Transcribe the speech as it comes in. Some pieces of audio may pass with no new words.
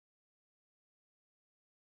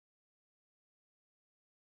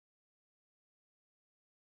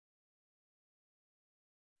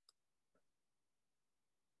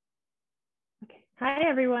Hi,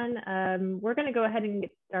 everyone. We're going to go ahead and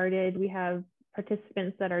get started. We have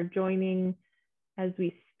participants that are joining as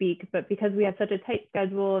we speak, but because we have such a tight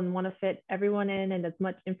schedule and want to fit everyone in and as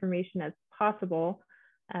much information as possible,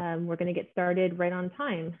 we're going to get started right on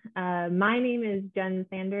time. My name is Jen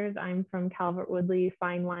Sanders. I'm from Calvert Woodley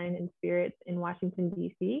Fine Wine and Spirits in Washington,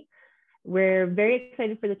 D.C. We're very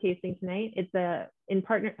excited for the tasting tonight. It's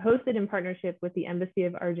hosted in partnership with the Embassy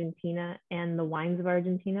of Argentina and the Wines of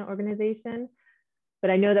Argentina organization. But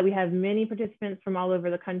I know that we have many participants from all over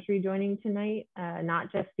the country joining tonight,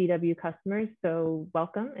 not just CW customers. So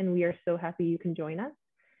welcome, and we are so happy you can join us.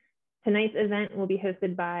 Tonight's event will be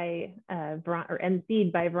hosted by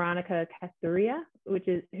emceed by Veronica Castoria, who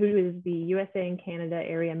is the USA and Canada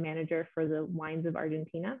area manager for the Wines of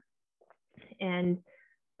Argentina. And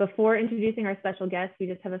before introducing our special guests, we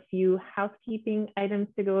just have a few housekeeping items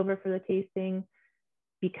to go over for the tasting.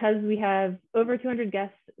 Because we have over 200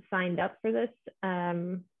 guests signed up for this,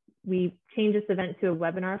 we changed this event to a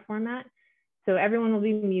webinar format. So everyone will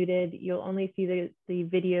be muted. You'll only see the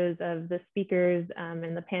videos of the speakers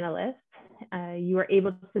and the panelists. You are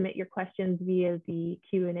able to submit your questions via the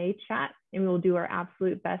Q&A chat, and we'll do our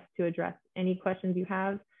absolute best to address any questions you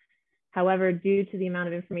have. However, due to the amount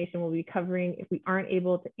of information we'll be covering, if we aren't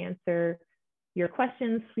able to answer your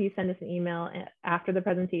questions, please send us an email after the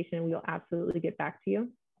presentation. We will absolutely get back to you.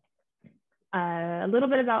 A little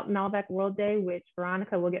bit about Malbec World Day, which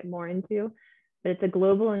Veronica will get more into, but it's a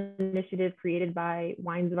global initiative created by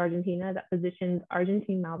Wines of Argentina that positions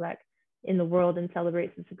Argentine Malbec in the world and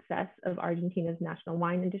celebrates the success of Argentina's national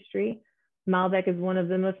wine industry. Malbec is one of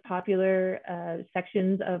the most popular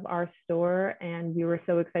sections of our store, and we were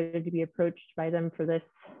so excited to be approached by them for this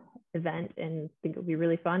event and think it'll be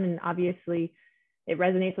really fun. And obviously it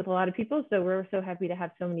resonates with a lot of people. So we're so happy to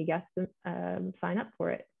have so many guests sign up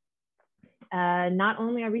for it. Not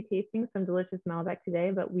only are we tasting some delicious Malbec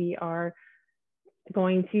today, but we are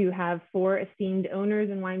going to have 4 esteemed owners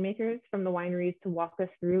and winemakers from the wineries to walk us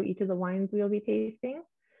through each of the wines we'll be tasting.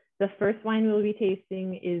 The first wine we'll be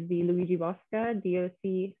tasting is the Luigi Bosca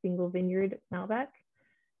DOC Single Vineyard Malbec.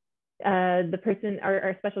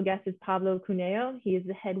 Our special guest is Pablo Cuneo. He is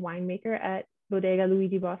the head winemaker at Bodega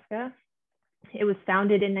Luigi Bosca. It was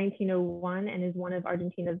founded in 1901 and is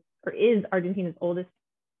Argentina's oldest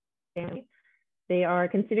family. They are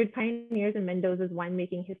considered pioneers in Mendoza's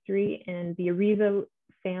winemaking history, and the Ariza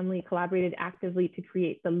family collaborated actively to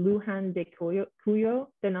create the Luján de Cuyo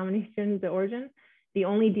denomination de origin, the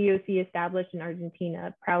only DOC established in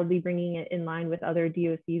Argentina, proudly bringing it in line with other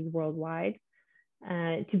DOCs worldwide.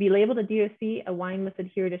 To be labeled a DOC, a wine must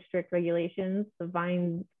adhere to strict regulations. The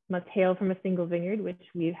vine must hail from a single vineyard, which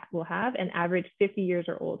we will have, and average 50 years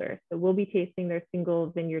or older. So we'll be tasting their single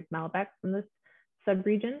vineyard Malbec from this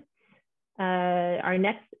subregion. Our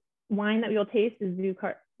next wine that we will taste is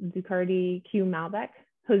Zuccardi Q Malbec.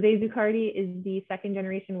 Jose Zuccardi is the second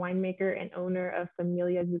generation winemaker and owner of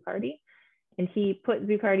Familia Zuccardi. And he put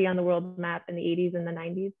Zuccardi on the world map in the 80s and the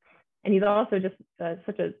 90s. And he's also just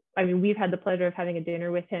we've had the pleasure of having a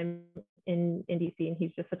dinner with him in DC, and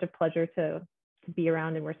he's just such a pleasure to be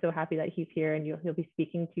around, and we're so happy that he's here and he'll be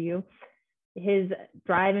speaking to you. His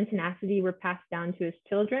drive and tenacity were passed down to his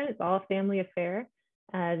children. It's all a family affair.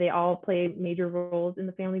 They all play major roles in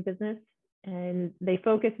the family business, and they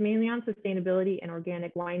focus mainly on sustainability and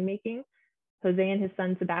organic winemaking. Jose and his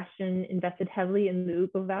son Sebastian invested heavily in the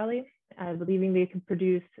Uco Valley, believing they could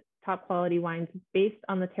produce top quality wines based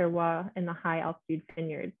on the terroir and the high altitude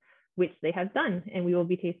vineyards, which they have done. And we will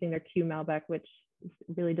be tasting their Q Malbec, which is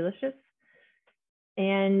really delicious.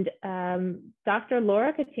 And Dr.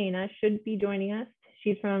 Laura Catena should be joining us.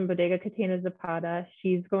 She's from Bodega Catena Zapata.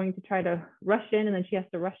 She's going to try to rush in, and then she has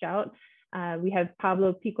to rush out. We have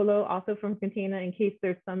Pablo Piccolo, also from Catena, in case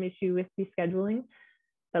there's some issue with the scheduling.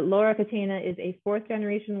 But Laura Catena is a 4th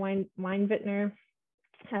generation wine vintner,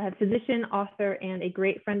 physician, author, and a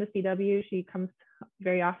great friend of CW. She comes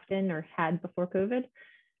very often, or had before COVID.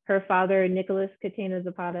 Her father, Nicolas Catena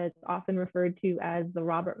Zapata, is often referred to as the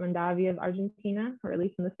Robert Mondavi of Argentina, or at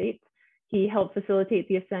least in the States. He helped facilitate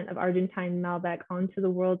the ascent of Argentine Malbec onto the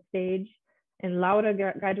world stage. And Laura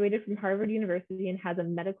graduated from Harvard University and has a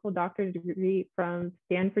medical doctorate degree from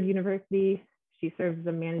Stanford University. She serves as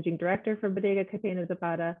a managing director for Bodega Catena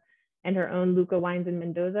Zapata and her own Luca Wines in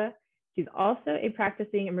Mendoza. She's also a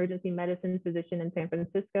practicing emergency medicine physician in San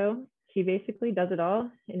Francisco. She basically does it all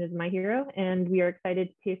and is my hero. And we are excited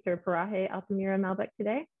to taste her Paraje Altamira Malbec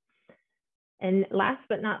today. And last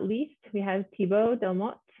but not least, we have Thibaut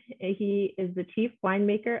Delmotte. He is the chief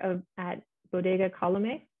winemaker at Bodega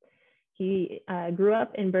Colomé. He grew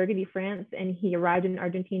up in Burgundy, France, and he arrived in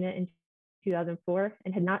Argentina in 2004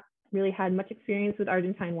 and had not really had much experience with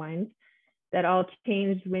Argentine wines. That all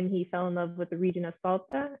changed when he fell in love with the region of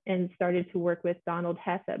Salta and started to work with Donald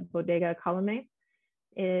Hess at Bodega Colomé.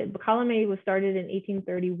 Colomé was started in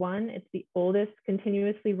 1831. It's the oldest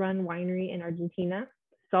continuously run winery in Argentina.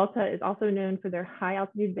 Salta is also known for their high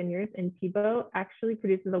altitude vineyards, and Thibaut actually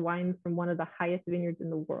produces a wine from one of the highest vineyards in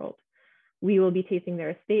the world. We will be tasting their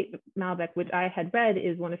estate Malbec, which I had read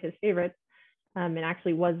is one of his favorites, and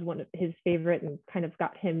actually was one of his favorite and kind of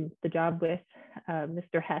got him the job with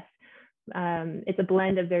Mr. Hess. It's a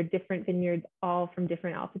blend of their different vineyards, all from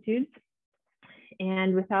different altitudes.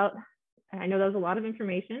 And I know that was a lot of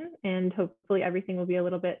information, and hopefully everything will be a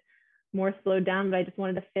little bit more slowed down, but I just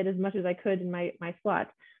wanted to fit as much as I could in my slot.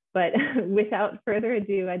 But without further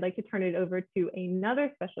ado, I'd like to turn it over to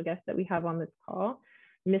another special guest that we have on this call,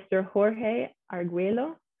 Mr. Jorge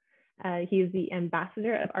Arguello. He is the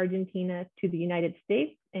ambassador of Argentina to the United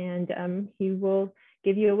States, and he will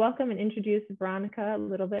give you a welcome and introduce Veronica a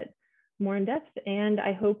little bit more in depth. And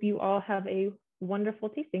I hope you all have a wonderful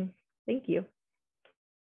tasting. Thank you.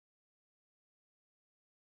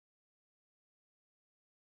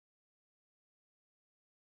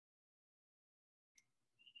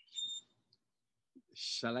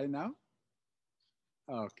 Shall I now?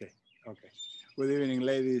 Okay. Good evening,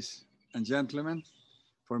 ladies and gentlemen.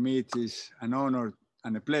 For me, it is an honor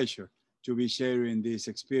and a pleasure to be sharing this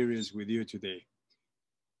experience with you today.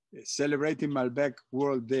 Celebrating Malbec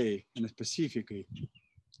World Day, and specifically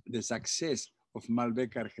the success of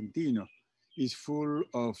Malbec Argentino, is full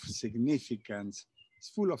of significance, it's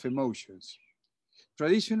full of emotions.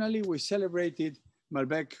 Traditionally, we celebrated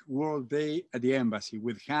Malbec World Day at the embassy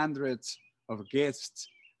with hundreds of guests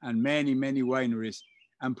and many wineries,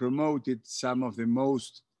 and promoted some of the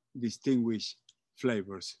most distinguished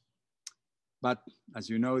flavors. But as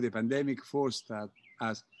you know, the pandemic forced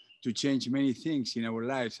us to change many things in our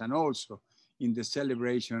lives and also in the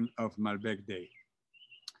celebration of Malbec Day.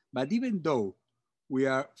 But even though we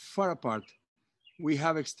are far apart, we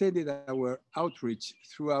have extended our outreach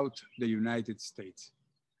throughout the United States.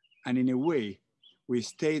 And in a way, we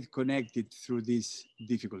stayed connected through this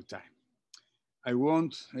difficult time. I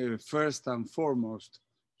want first and foremost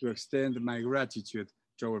to extend my gratitude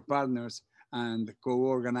to our partners and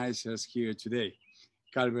co-organizers here today,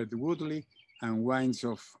 Calvert Woodley and Wines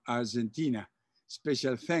of Argentina.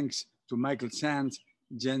 Special thanks to Michael Sands,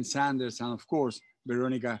 Jen Sanders, and of course,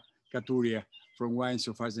 Veronica Caturia from Wines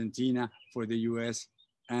of Argentina for the US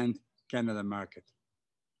and Canada market.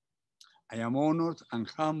 I am honored and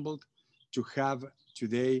humbled to have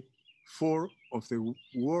today 4 of the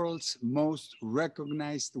world's most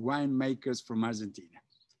recognized winemakers from Argentina.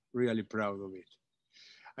 Really proud of it.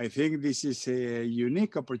 I think this is a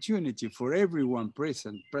unique opportunity for everyone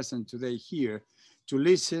present today here to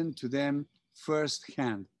listen to them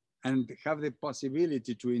firsthand and have the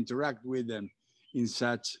possibility to interact with them in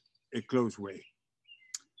such a close way.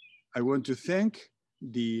 I want to thank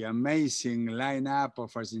the amazing lineup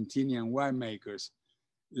of Argentinian winemakers,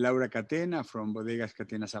 Laura Catena from Bodegas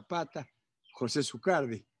Catena Zapata, José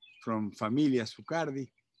Zuccardi from Familia Zuccardi,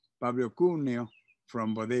 Pablo Cuneo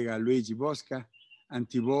from Bodega Luigi Bosca, and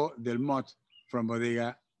Thibaut Delmotte from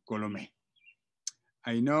Bodega Colomé.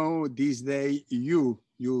 I know this day you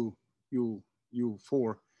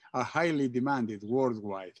 4 are highly demanded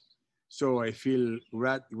worldwide. So I feel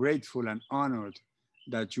grateful and honored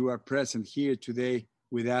that you are present here today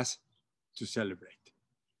with us to celebrate.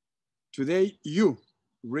 Today, you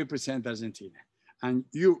represent Argentina, and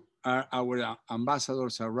you are our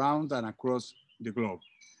ambassadors around and across the globe,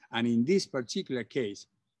 and in this particular case,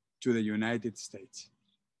 to the United States.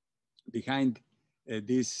 Behind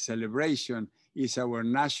this celebration is our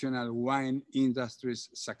national wine industry's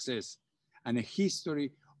success and a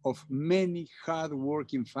history of many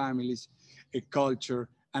hard-working families, a culture,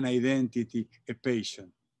 an identity, a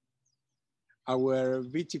passion. Our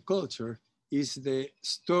viticulture is the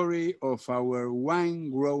story of our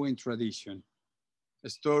wine growing tradition, a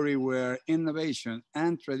story where innovation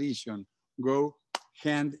and tradition go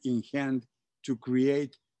hand in hand to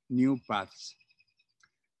create new paths.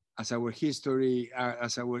 As our history,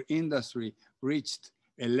 as our industry reached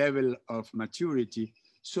a level of maturity,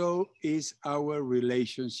 so is our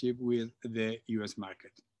relationship with the US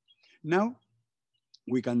market. Now,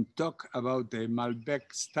 we can talk about the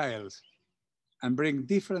Malbec styles and bring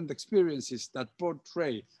different experiences that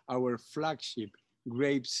portray our flagship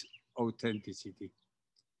grapes' authenticity.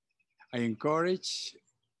 I encourage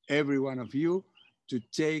every one of you to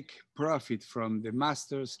take profit from the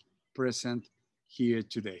masters present here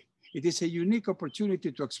today. It is a unique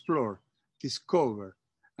opportunity to explore, discover,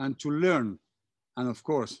 and to learn, and of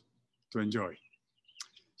course, to enjoy.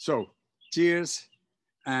 So cheers,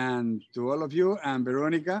 and to all of you, and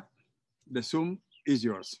Veronica, the Zoom is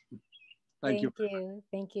yours. Thank you.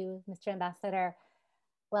 Thank you, Mr. Ambassador.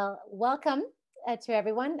 Well, welcome to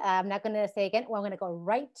everyone. I'm not going to say again, well, I'm going to go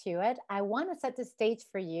right to it. I want to set the stage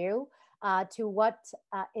for you to what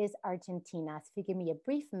is Argentina. So if you give me a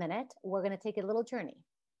brief minute, we're going to take a little journey.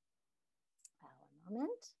 One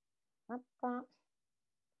moment. If I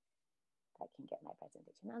can get my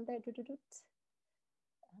presentation on there.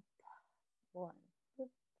 One.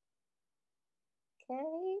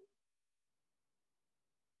 Okay.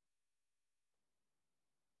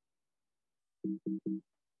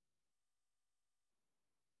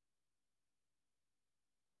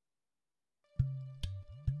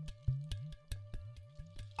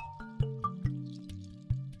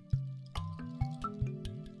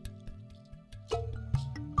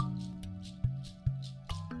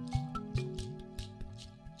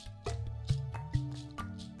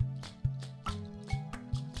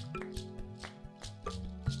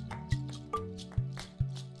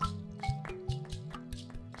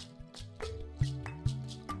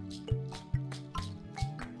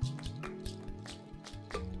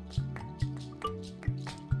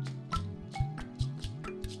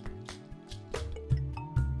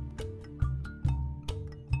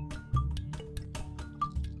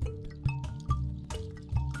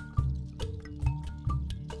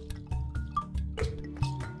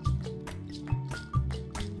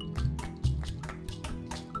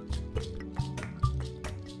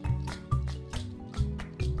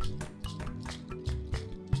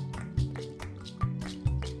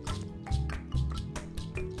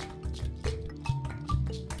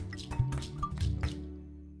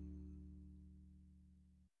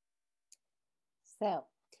 So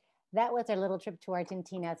that was our little trip to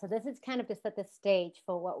Argentina. So this is kind of to set the stage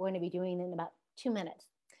for what we're going to be doing in about 2 minutes.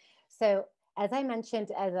 So as I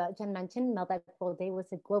mentioned, as Jen mentioned, Malbec World Day was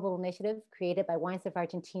a global initiative created by Wines of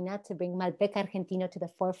Argentina to bring Malbec Argentino to the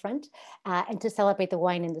forefront and to celebrate the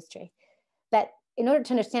wine industry. But in order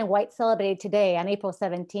to understand why it's celebrated today on April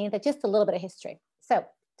 17th, just a little bit of history. So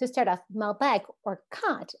to start off, Malbec, or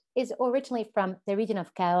Cante, is originally from the region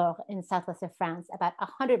of Cahors in southwest of France, about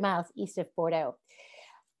 100 miles east of Bordeaux.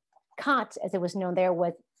 Cante, as it was known there,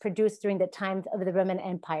 was produced during the times of the Roman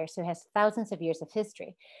Empire, so it has thousands of years of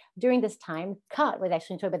history. During this time, Cante was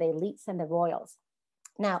actually enjoyed by the elites and the royals.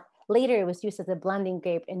 Now, later it was used as a blending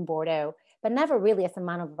grape in Bordeaux, but never really as a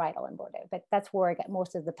monovarietal in Bordeaux, but that's where it got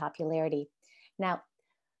most of the popularity. Now,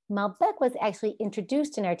 Malbec was actually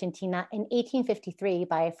introduced in Argentina in 1853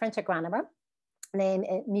 by a French agronomer named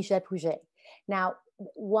Michel Pouget. Now,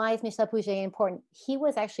 why is Michel Pouget important? He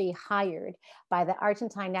was actually hired by the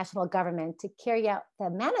Argentine national government to carry out the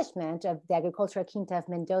management of the agricultural quinta of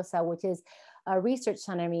Mendoza, which is a research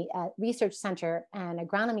center and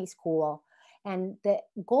agronomy school. And the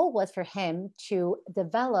goal was for him to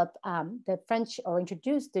develop the French, or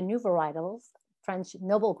introduce the new varietals, French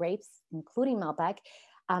noble grapes, including Malbec,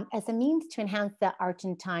 as a means to enhance the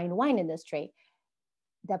Argentine wine industry.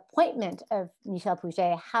 The appointment of Michel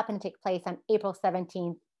Pouget happened to take place on April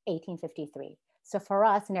 17, 1853. So for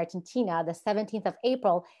us in Argentina, the 17th of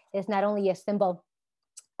April is not only a symbol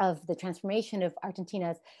of the transformation of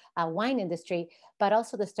Argentina's wine industry, but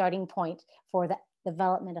also the starting point for the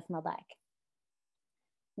development of Malbec.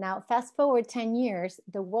 Now, fast forward 10 years,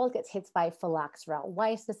 the world gets hit by phylloxera. Why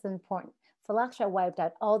is this important? Phylloxera wiped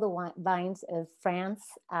out all the vines of France,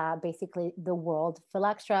 basically the world.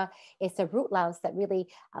 Phylloxera is a root louse that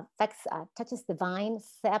really touches the vine,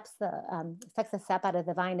 sucks the sap out of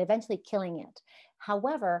the vine, eventually killing it.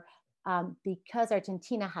 However, because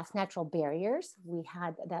Argentina has natural barriers, we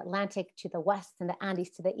had the Atlantic to the west and the Andes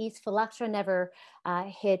to the east, phylloxera never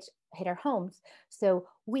hit our homes. So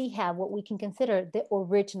we have what we can consider the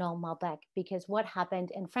original Malbec, because what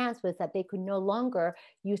happened in France was that they could no longer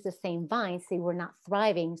use the same vines. They were not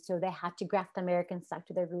thriving, so they had to graft American stock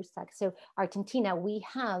to their rootstock. So Argentina, we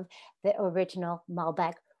have the original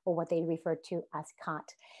Malbec, or what they refer to as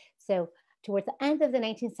Cante. So towards the end of the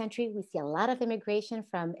 19th century, we see a lot of immigration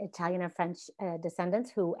from Italian and French descendants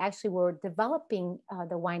who actually were developing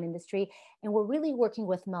the wine industry and were really working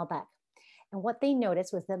with Malbec. And what they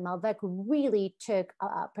noticed was that Malbec really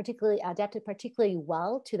adapted particularly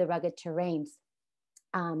well to the rugged terrains,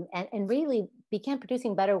 and really began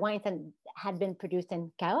producing better wines than had been produced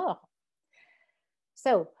in Cahors.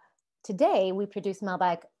 So today we produce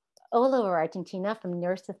Malbec all over Argentina from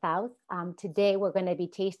north to south. Today we're going to be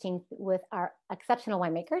tasting with our exceptional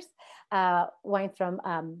winemakers, wines from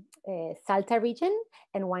Salta region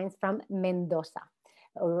and wines from Mendoza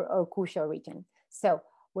or Cusco region. So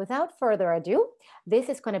without further ado, this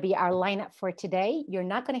is going to be our lineup for today. You're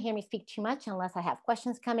not going to hear me speak too much unless I have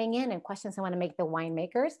questions coming in and questions I want to make the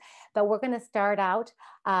winemakers. But we're going to start out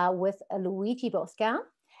with Luigi Bosca,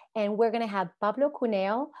 and we're going to have Pablo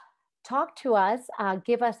Cuneo talk to us,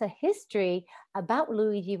 give us a history about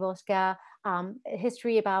Luigi Bosca,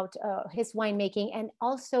 history about his winemaking, and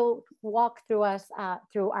also walk through us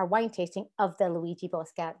through our wine tasting of the Luigi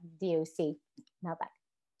Bosca DOC Malbec.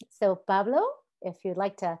 So Pablo, if you'd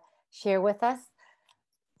like to share with us.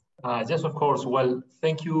 Yes, of course. Well,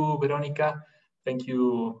 thank you, Veronica. Thank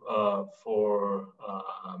you for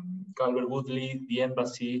Calvert, Woodley, the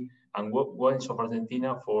Embassy, and Wines of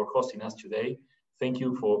Argentina for hosting us today. Thank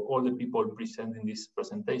you for all the people present in this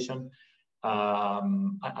presentation.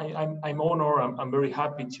 I'm honored. I'm very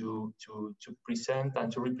happy to present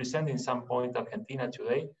and to represent in some point Argentina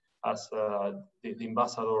today, as the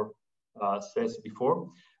ambassador says before,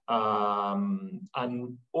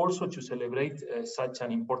 and also to celebrate such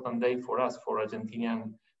an important day for us, for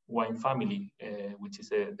Argentinian wine family, which is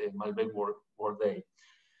the Malbec World Day.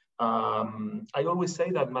 I always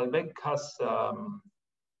say that Malbec has,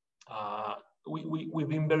 we've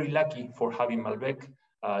been very lucky for having Malbec,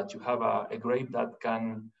 to have a grape that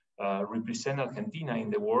can represent Argentina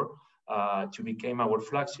in the world, to become our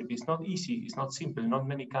flagship. It's not easy, it's not simple. Not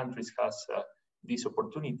many countries has this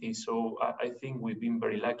opportunity. So I think we've been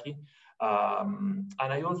very lucky. And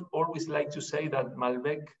I always like to say that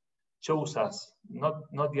Malbec chose us, not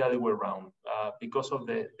the other way around, because of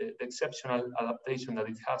the exceptional adaptation that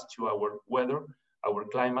it has to our weather, our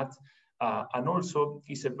climate. And also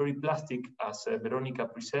it's a very plastic, as Veronica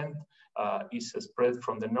present, is spread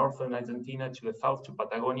from the northern Argentina to the south to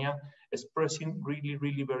Patagonia, expressing really,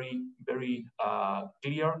 really very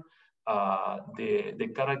clear the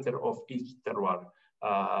character of each terroir.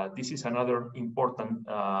 This is another important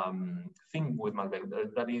thing with Malbec,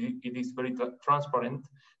 that it is very transparent,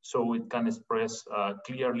 so it can express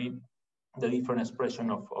clearly the different expression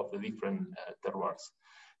of the different terroirs.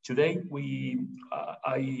 Today, we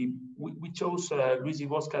chose Luigi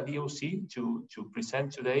Bosca DOC to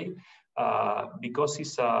present today because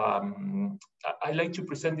it's, I like to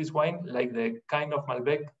present this wine like the kind of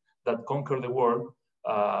Malbec that conquered the world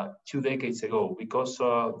 2 decades ago, because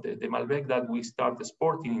the Malbec that we started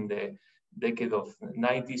exporting in the decade of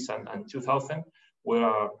 90s and 2000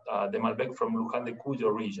 were the Malbec from Luján de Cuyo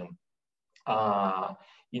region.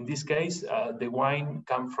 In this case, the wine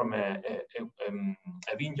comes from a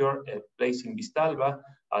vineyard placed in Vistalba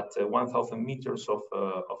at 1,000 meters of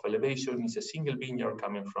elevation. It's a single vineyard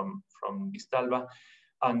coming from Vistalba.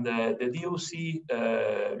 And the DOC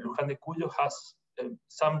Luján de Cuyo has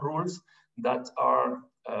some rules that are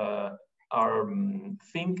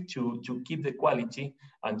think to keep the quality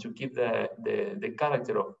and to keep the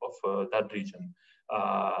character of that region.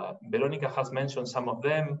 Veronica has mentioned some of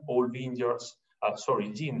them, all vineyards.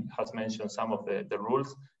 Jean has mentioned some of the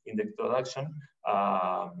rules in the introduction,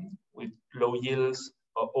 with low yields,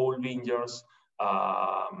 all vineyards,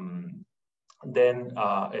 then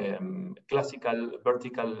classical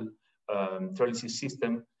vertical trellis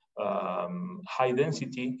system, high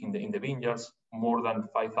density in the vineyards, more than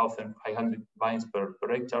 5,500 vines per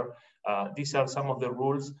hectare. These are some of the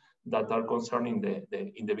rules that are concerning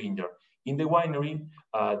in the vineyard. In the winery,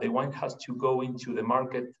 the wine has to go into the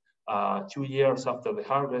market 2 years after the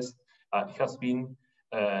harvest. It has been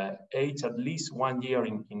aged at least 1 year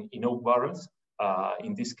in oak barrels.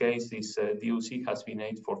 In this case, this DOC has been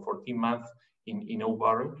aged for 14 months in oak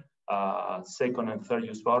barrel, second and third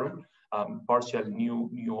use barrel, partial new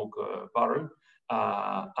oak barrel,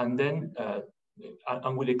 and then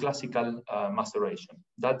and with a classical maceration.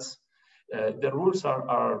 That's the rules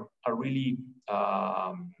are really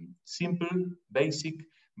simple, basic,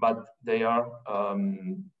 but they are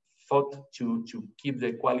thought to keep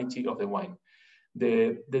the quality of the wine.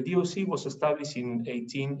 The DOC was established in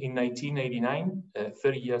 1989,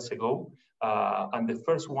 30 years ago, and the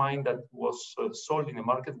first wine that was sold in the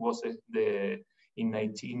market was in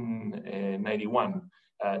 1991.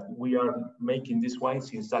 We are making this wine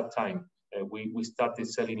since that time. We started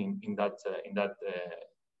selling in that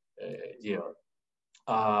year.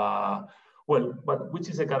 Well, but which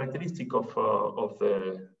is a characteristic of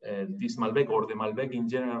this Malbec, or the Malbec in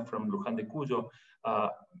general from Luján de Cuyo.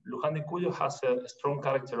 Luján de Cuyo has a strong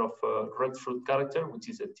character of red fruit character, which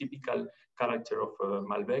is a typical character of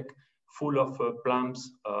Malbec, full of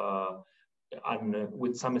plums and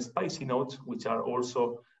with some spicy notes, which are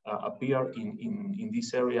also appear in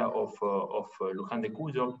this area of Luján de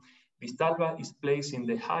Cuyo. Vistalba is placed in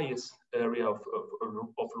the highest area of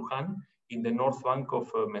Luján, in the north bank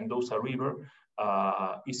of Mendoza River.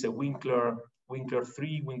 It's a winkler Winkler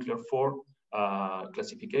 3, Winkler 4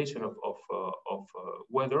 classification of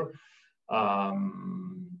weather.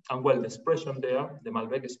 And well, the expression there, the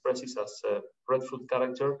Malbec expresses as red fruit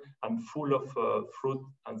character and full of fruit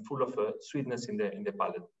and full of sweetness in the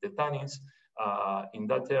palate. The tannins in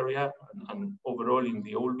that area and overall in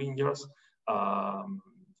the old vineyards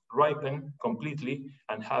ripen completely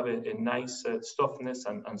and have a nice softness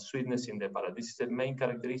and sweetness in the palate. This is the main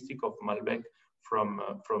characteristic of Malbec from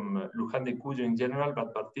Luján de Cuyo in general,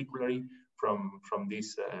 but particularly from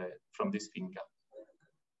this finca.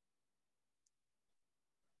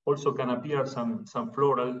 Also can appear some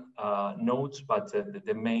floral notes, but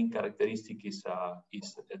the main characteristic is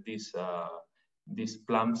this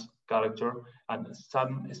plums character and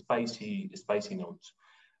some spicy notes.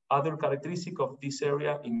 Other characteristic of this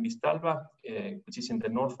area in Vistalba, which is in the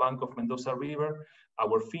north bank of Mendoza River,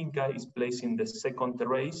 our finca is placed in the second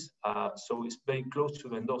terrace, so it's very close to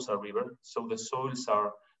the Mendoza River. So the soils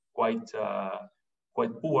are quite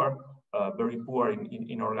poor, very poor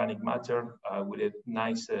in organic matter, with a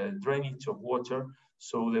nice drainage of water.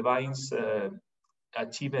 So the vines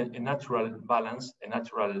achieve a natural balance,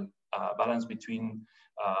 between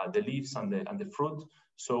the leaves and the fruit.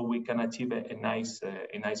 So we can achieve a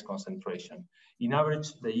nice concentration. In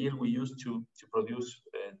average, the yield we use to produce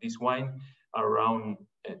this wine are around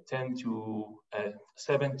 7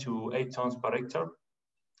 to 8 tons per hectare.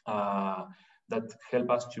 That help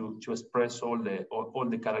us to express all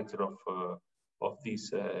the character of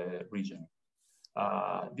this region.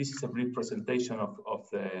 This is a brief presentation of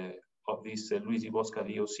this Luigi Bosca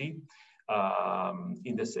DOC.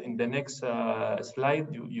 In the next slide,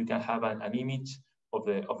 you can have an image of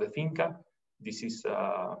the finca. This is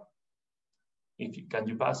can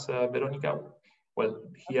you pass, Veronica? Well,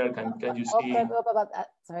 here can you see?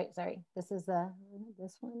 Sorry. This is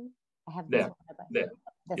this one. I have this one. There.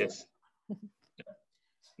 This yes.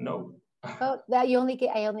 No. Oh, that I only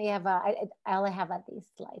have these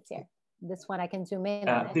slides here. This one I can zoom in.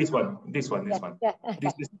 This one. Yeah. Okay.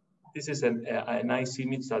 This is a nice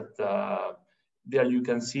image that there you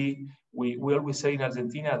can see. We always say in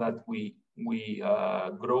Argentina that we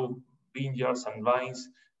grow vineyards and vines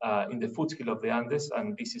in the foothill of the Andes,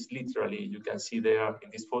 and this is literally, you can see there in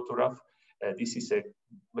this photograph. This is a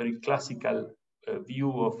very classical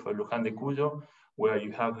view of Luján de Cuyo, where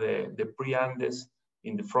you have the pre-Andes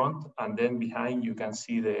in the front, and then behind you can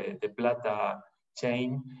see the Plata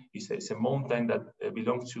chain. It's a mountain that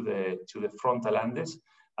belongs to the frontal Andes,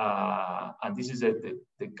 and this is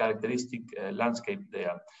the characteristic landscape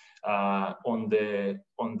there. On the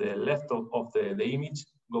left of the image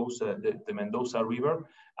goes the Mendoza River,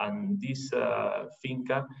 and this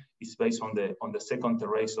finca is based on the second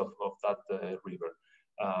terrace of that river.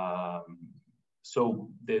 So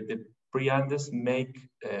the pre-Andes make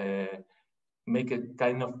a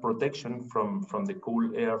kind of protection from the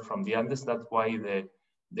cool air from the Andes. That's why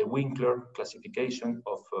the Winkler classification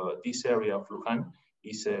of this area of Luján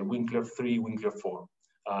is Winkler 3, Winkler 4.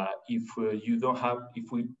 If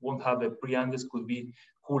we won't have the pre-Andes, could be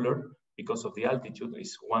cooler because of the altitude.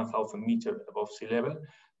 It's 1,000 meters above sea level,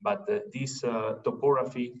 but this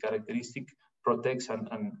topography characteristic protects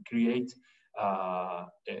and creates a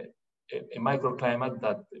microclimate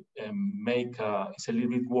that it's a little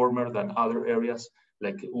bit warmer than other areas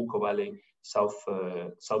like Uco Valley,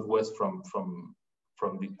 southwest from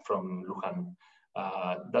Luján.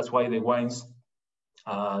 That's why the wines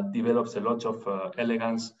develops a lot of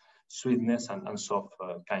elegance, sweetness, and soft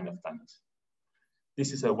kind of tannins.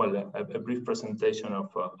 This is a brief presentation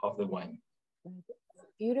of the wine.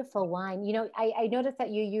 Beautiful wine. You know, I noticed that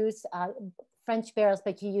you use French barrels,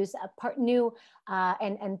 but you use part new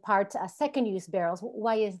and part second use barrels.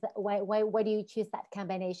 Why is that? Why do you choose that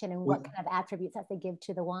combination, and what kind of attributes that they give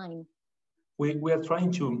to the wine? We are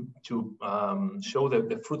trying to show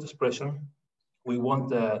the fruit expression. We want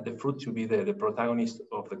the fruit to be the protagonist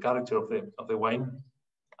of the character of the wine,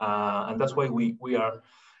 and that's why we are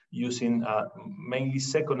using mainly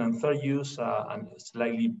second and third use and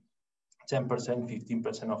slightly 10%,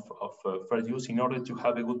 15% of first use in order to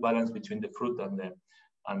have a good balance between the fruit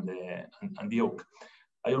and the oak.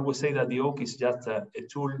 I always say that the oak is just a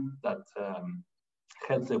tool that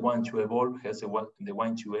helps the wine to evolve, helps the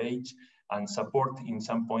wine to age, and support in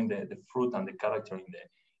some point the fruit and the character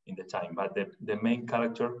in the time. But the main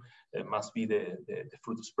character must be the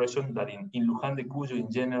fruit expression that in Luján de Cuyo in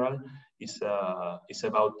general is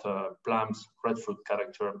about plums, red fruit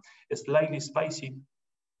character, slightly spicy,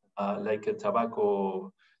 like a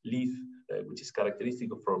tobacco leaf, which is characteristic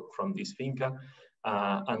from this finca,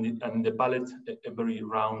 and the palate a very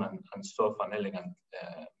round and soft and elegant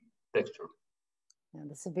texture. Yeah,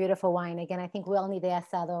 this is a beautiful wine. Again, I think we all need the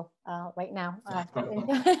asado right now.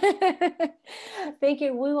 Thank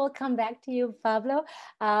you. We will come back to you, Pablo.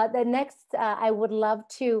 The next, I would love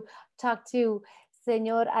to talk to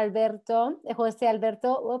Señor Alberto, Jose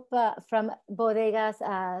Alberto from Bodegas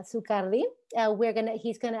Zuccardi.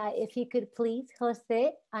 If you could please,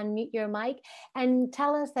 Jose, unmute your mic and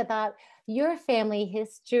tell us about your family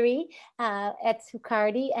history at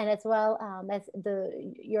Zuccardi, and as well as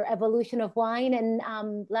your evolution of wine, and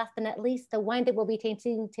last but not least, the wine that we'll be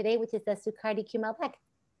tasting today, which is the Zuccardi Q Malbec.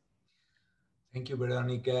 Thank you,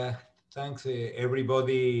 Veronica. Thanks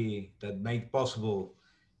everybody that made possible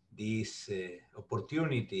this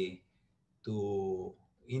opportunity to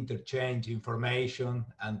interchange information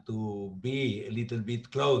and to be a little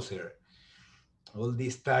bit closer. All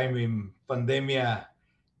this time in pandemia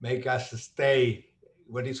make us stay.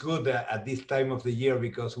 What is good at this time of the year,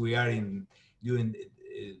 because we are during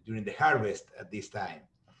the harvest at this time.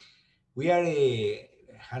 We are a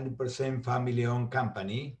 100% family-owned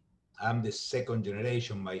company. I'm the second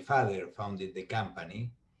generation. My father founded the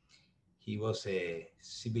company. He was a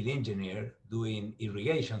civil engineer doing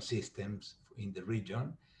irrigation systems in the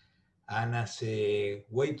region. And as a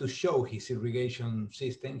way to show his irrigation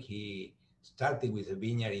system, he started with a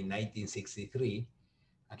vineyard in 1963,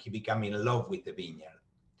 and he became in love with the vineyard.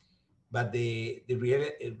 But the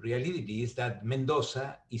reality is that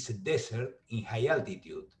Mendoza is a desert in high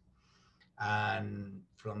altitude. And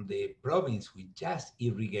from the province, we just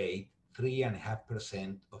irrigate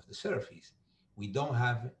 3.5% of the surface. We don't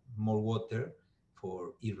have more water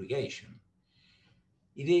for irrigation.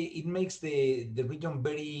 It makes the region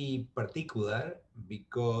very particular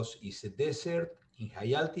because it's a desert in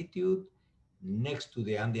high altitude next to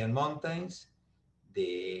the Andean mountains.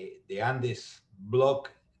 The Andes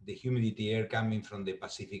block the humidity air coming from the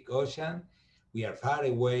Pacific Ocean. We are far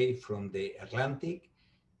away from the Atlantic.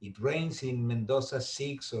 It rains in Mendoza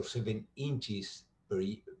 6 or 7 inches per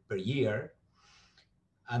year.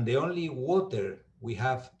 And the only water we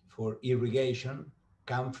have for irrigation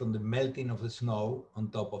comes from the melting of the snow on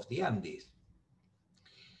top of the Andes.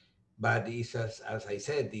 But it's, as I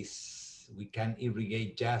said, we can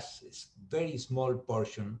irrigate just a very small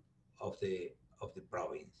portion of the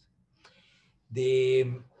province. The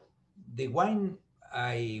wine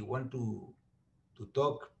I want to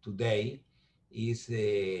talk today is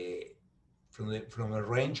from a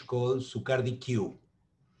range called Zuccardi Q.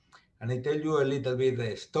 And I tell you a little bit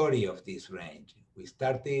the story of this range. We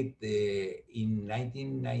started in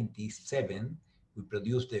 1997. We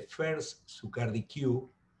produced the first Zuccardi Q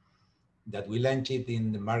that we launched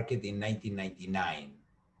in the market in 1999. It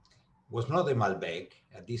was not a Malbec.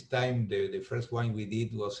 At this time, the first wine we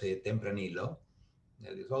did was a Tempranillo.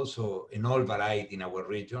 That is also an old variety in our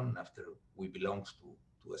region after we belonged to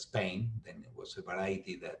Spain. Then it was a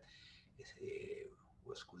variety that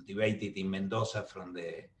was cultivated in Mendoza from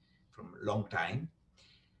a long time.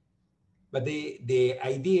 But the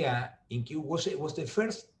idea in Q was the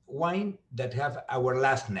first wine that have our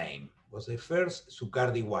last name, was the first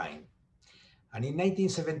Zuccardi wine. And in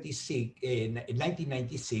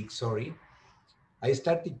 1996, I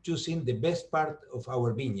started choosing the best part of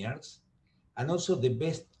our vineyards and also the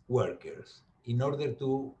best workers in order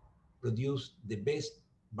to produce the best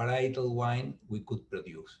varietal wine we could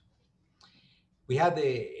produce. We had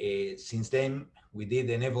since then, we did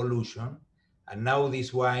an evolution, and now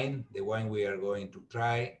this wine, the wine we are going to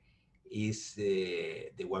try, is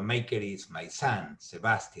the winemaker is my son,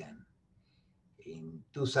 Sebastian. In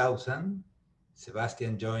 2000,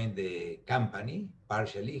 Sebastian joined the company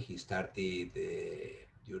partially. He started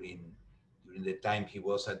during the time he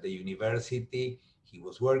was at the university, he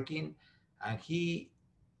was working, and he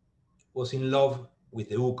was in love with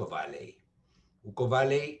the Uco Valley. Uco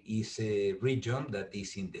Valley is a region that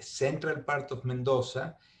is in the central part of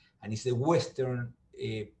Mendoza, and is the western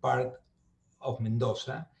part of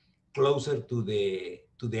Mendoza, closer to the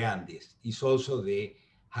Andes. It's also the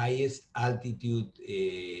highest altitude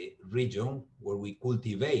region where we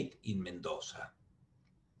cultivate in Mendoza.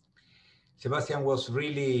 Sebastian was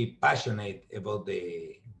really passionate about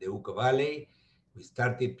the Uco Valley. We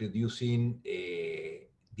started producing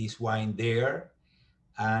this wine there,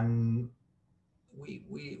 and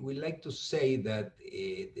we like to say that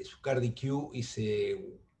the Zuccardi Q is a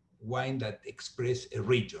wine that expresses a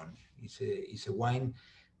region. It's a wine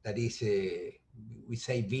that is we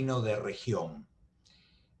say vino de región.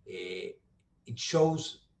 It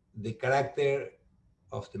shows the character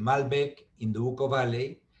of the Malbec in the Uco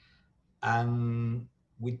Valley, and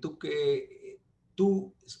we took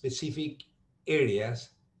 2 specific areas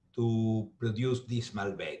to produce this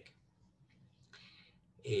Malbec.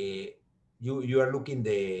 you are looking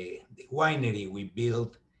the winery we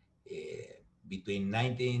built between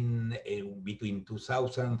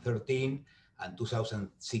 2013 and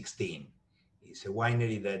 2016. It's a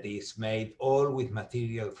winery that is made all with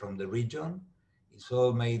material from the region. It's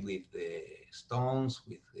all made with stones,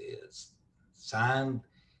 with sand,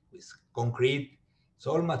 with concrete. It's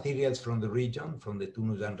all materials from the region, from the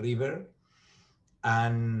Tunuyán River.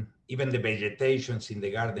 And even the vegetations in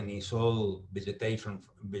the garden is all vegetation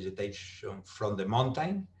from the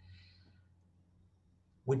mountain.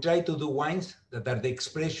 We try to do wines that are the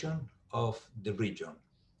expression of the region.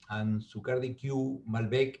 And Zuccardi Q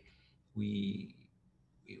Malbec, we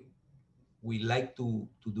like to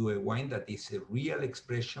do a wine that is a real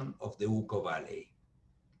expression of the Uco Valley.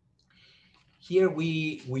 Here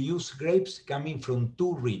we use grapes coming from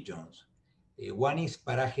two regions. One is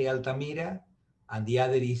Paraje Altamira and the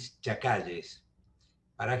other is Chacalles.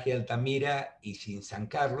 Paraje Altamira is in San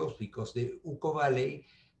Carlos because the Uco Valley,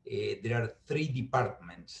 there are 3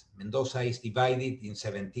 departments. Mendoza is divided in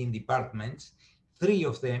 17 departments. 3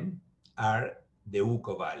 of them are the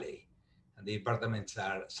Uco Valley. And the departments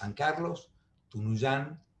are San Carlos,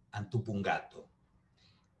 Tunuyán, and Tupungato.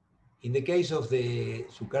 In the case of the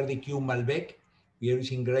Zuccardi Q Malbec, we are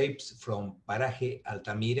using grapes from Paraje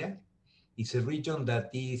Altamira. It's a region that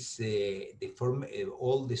is,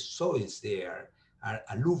 all the soils there are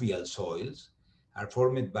alluvial soils, are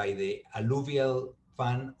formed by the alluvial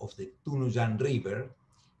fan of the Tunuyán River.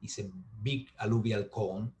 It's a big alluvial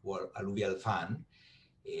cone or alluvial fan,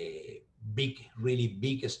 really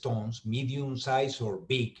big stones, medium size or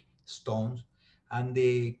big stones. And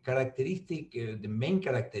the main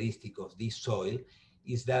characteristic of this soil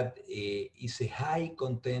is that it's a high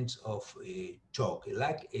content of chalk,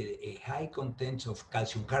 like a high content of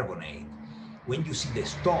calcium carbonate. When you see the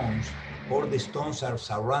stones, all the stones are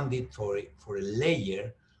surrounded for a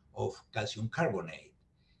layer of calcium carbonate.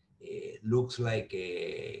 Looks like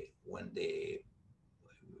when the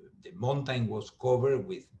mountain was covered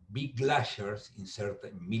with big glaciers in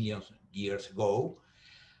certain millions of years ago,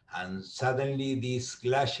 and suddenly these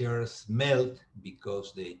glaciers melt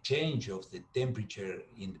because the change of the temperature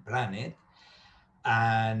in the planet,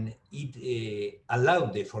 and it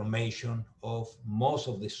allowed the formation of most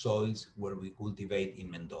of the soils where we cultivate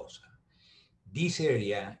in Mendoza. This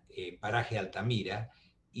area, Paraje Altamira,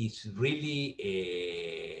 is really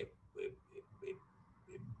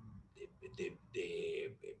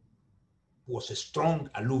was a strong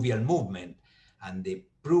alluvial movement, and the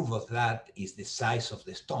proof of that is the size of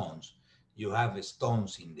the stones. You have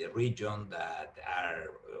stones in the region that are,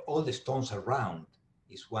 all the stones around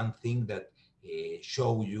is one thing that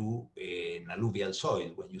show you an alluvial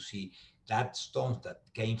soil. When you see that stones that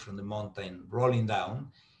came from the mountain rolling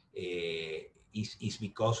down, is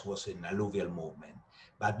because it was an alluvial movement.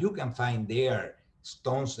 But you can find there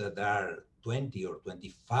stones that are 20 or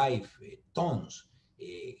 25 tons,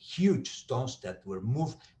 huge stones that were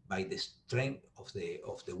moved by the strength of the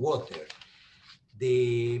water.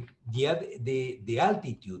 The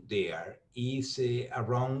altitude there is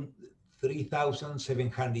around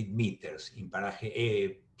 3,700 meters in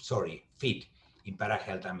Paraje, feet in Paraje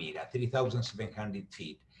Altamira, 3,700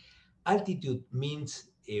 feet. Altitude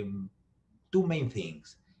means 2 main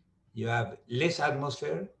things. You have less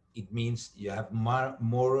atmosphere, it means you have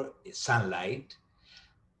more sunlight.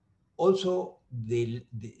 Also,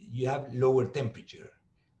 you have lower temperature.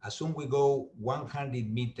 As soon as we go 100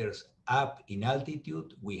 meters up in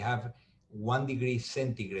altitude, we have 1 degree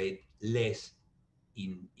centigrade less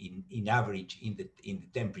in average in the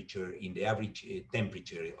temperature, in the average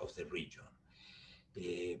temperature of the region.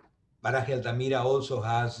 Paraje Altamira also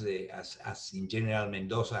has, as in general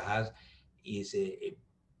Mendoza has, is a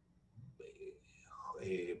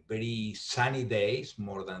very sunny days,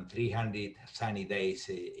 more than 300 sunny days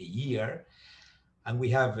a year. And we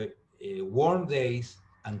have warm days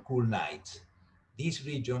and cool nights. This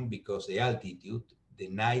region, because the altitude, the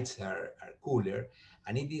nights are cooler.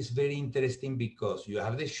 And it is very interesting because you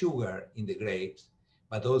have the sugar in the grapes,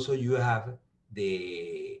 but also you have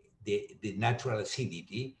the natural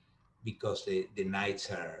acidity because the nights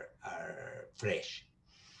are fresh.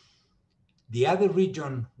 The other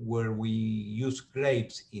region where we use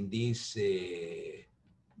grapes in this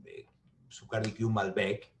Zuccardi Q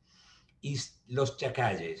Malbec is Los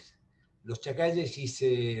Chacalles. Los Chacalles is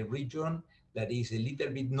a region that is a little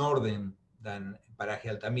bit northern than Paraje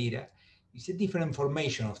Altamira. It's a different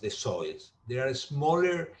formation of the soils. There are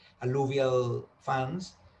smaller alluvial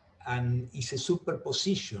fans, and it's a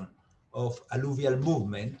superposition of alluvial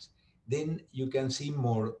movements. Then you can see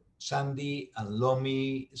more sandy and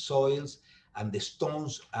loamy soils, and the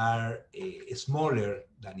stones are smaller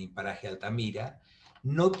than in Paraje Altamira.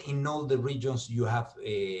 Not in all the regions you have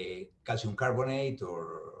calcium carbonate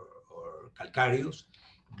or calcareous,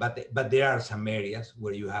 but there are some areas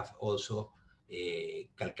where you have also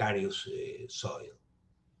calcareous soil.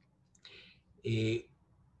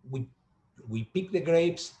 We pick the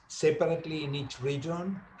grapes separately in each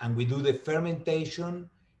region, and we do the fermentation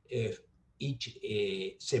each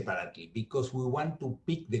separately, because we want to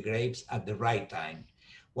pick the grapes at the right time.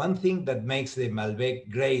 One thing that makes the Malbec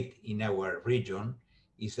great in our region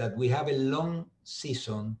is that we have a long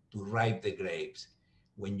season to ripe the grapes.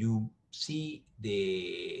 When you see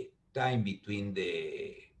the time between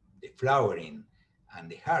the flowering and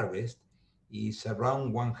the harvest is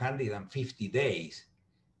around 150 days.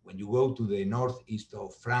 When you go to the northeast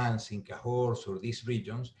of France, in Cahors or these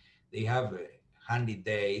regions, they have 100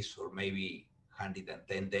 days or maybe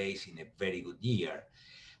 110 days in a very good year.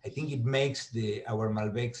 I think it makes our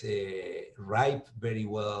Malbecs ripe very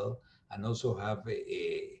well, and also have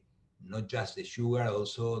not just the sugar,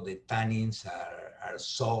 also the tannins are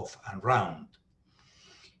soft and round.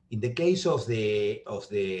 In the case of the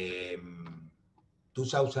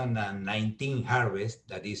 2019 harvest,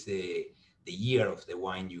 that is the year of the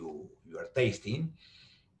wine you are tasting,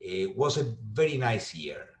 was a very nice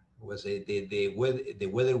year. The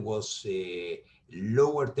weather was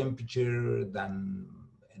lower temperature than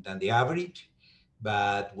the average,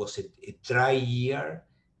 but was a dry year.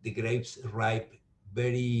 The grapes ripe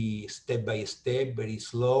very step by step, very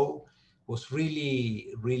slow. Was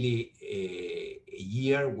really a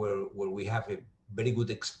year where we have a very good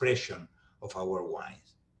expression of our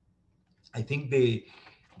wines. I think the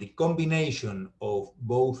combination of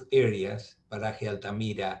both areas, Paraje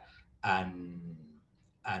Altamira and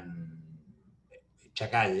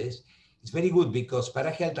Chacalles, is very good, because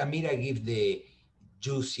Paraje Altamira gives the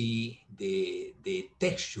juicy, the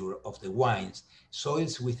texture of the wines.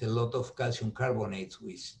 Soils with a lot of calcium carbonates,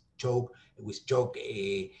 with chalk,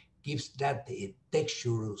 gives that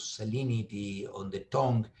texture, salinity on the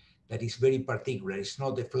tongue that is very particular. It's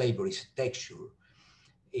not the flavor, it's texture.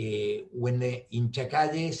 When in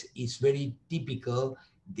Chacalles, it's very typical,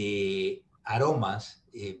 the aromas,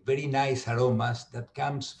 very nice aromas that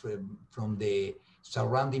comes from the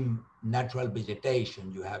surrounding natural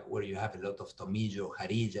vegetation where you have a lot of tomillo,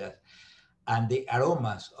 jarillas, and the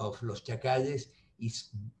aromas of Los Chacalles is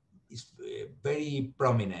very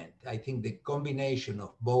prominent. I think the combination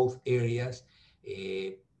of both areas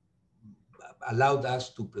allowed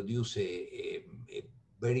us to produce a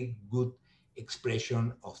very good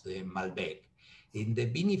expression of the Malbec. In the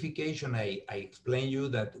vinification, I explained you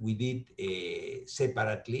that we did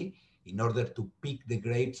separately in order to pick the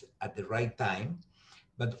grapes at the right time,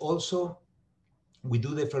 but also we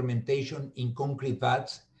do the fermentation in concrete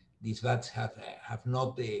vats. These vats have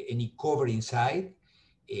not any cover inside,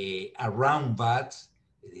 around vats,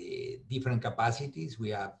 different capacities. We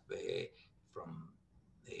have from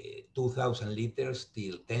 2,000 liters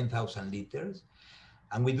till 10,000 liters.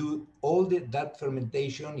 And we do all that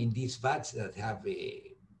fermentation in these vats that have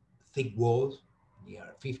thick walls,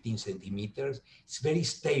 near 15 centimeters. It's very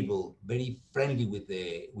stable, very friendly with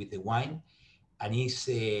the wine, and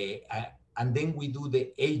and then we do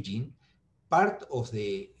the aging. Part of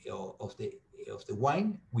the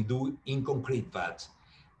wine we do in concrete vats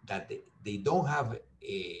that they don't have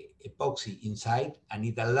epoxy inside, and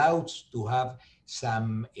it allows to have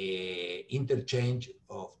some interchange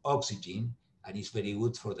of oxygen, and it's very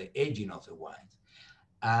good for the aging of the wines.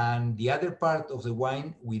 And the other part of the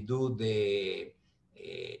wine, we do the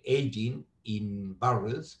aging in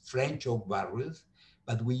barrels, French oak barrels,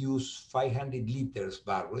 but we use 500 liters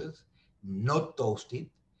barrels, not toasted.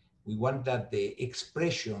 We want that the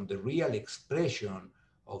expression, the real expression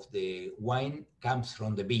of the wine comes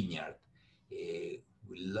from the vineyard. The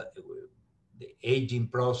aging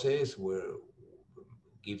process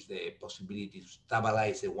gives the possibility to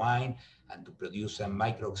stabilize the wine and to produce some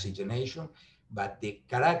micro-oxygenation, but the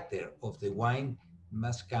character of the wine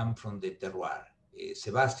must come from the terroir.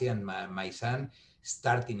 Sebastian, my son,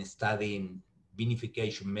 starting studying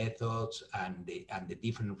vinification methods and the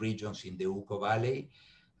different regions in the Uco Valley.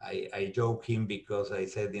 I joke him because I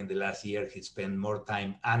said in the last year he spent more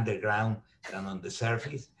time underground than on the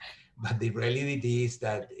surface. But the reality is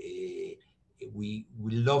that we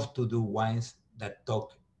love to do wines that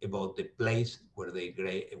talk about the place where we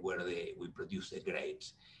produce the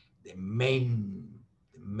grapes. The main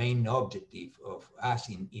objective of us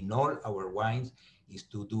in all our wines is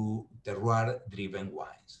to do terroir-driven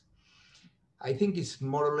wines. I think it's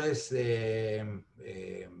more or less, we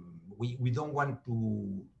don't want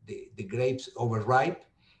the grapes overripe.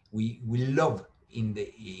 We love in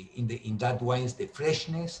that wines the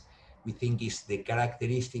freshness. We think it's the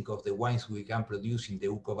characteristic of the wines we can produce in the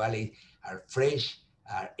Uco Valley are fresh,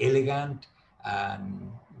 are elegant,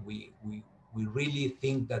 and we really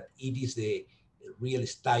think that it is the real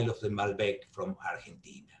style of the Malbec from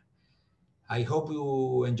Argentina. I hope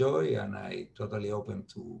you enjoy, and I totally open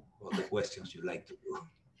to all the questions you like to do.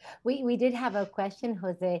 We did have a question,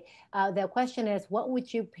 Jose. The question is, what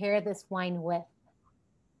would you pair this wine with?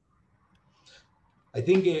 I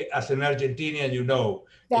think as an Argentinian, you know,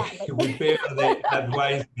 we pair that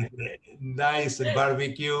wine with a nice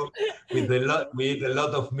barbecue, we eat a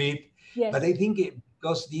lot of meat. Yes. But I think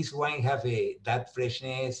because this wine have that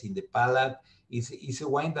freshness in the palate, it's a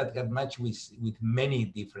wine that can match with many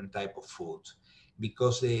different type of foods.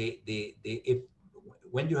 Because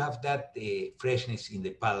when you have that freshness in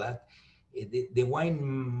the palate, the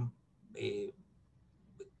wine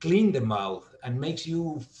clean the mouth and makes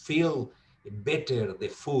you feel better the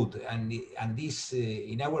food, and this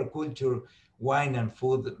in our culture wine and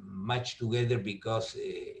food match together because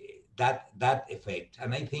that effect.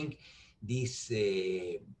 And I think this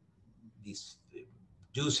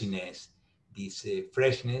juiciness, this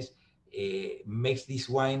freshness makes this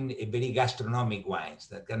wine a very gastronomic wines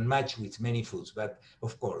that can match with many foods. But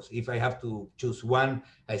of course, if I have to choose one,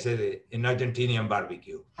 I said an Argentinian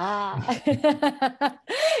barbecue.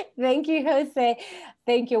 Thank you, Jose.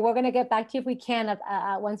 Thank you. We're going to get back to you if we can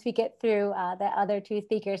once we get through the other two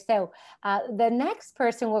speakers. So the next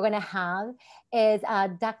person we're going to have is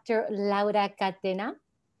Dr. Laura Catena.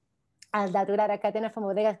 Dr. Laura Catena from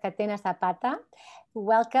Bodega Catena Zapata.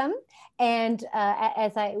 Welcome. And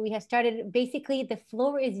we have started, basically the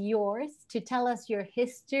floor is yours to tell us your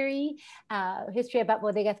history about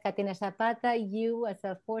Bodega Catena Zapata, you as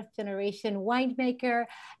a fourth generation winemaker,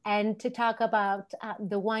 and to talk about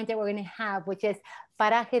the wine that we're going to have, which is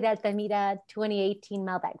Paraje de Altamira 2018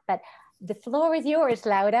 Malbec. But the floor is yours,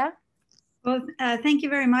 Laura. Well, thank you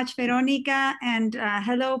very much, Veronica. And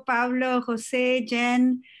hello, Pablo, Jose,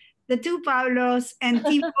 Jen, the two Pablos, and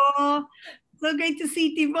Thibaut. So great to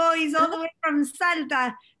see Thibaut. He's all the way from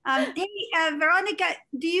Salta. Hey, Veronica,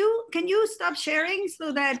 can you stop sharing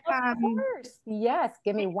so that? Of course, yes.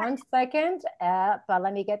 Give me 1 second. But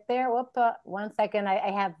let me get there. Whoop, 1 second.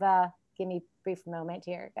 I have. Give me a brief moment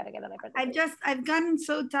here. Gotta get another. I've gotten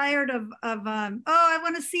so tired of. Oh, I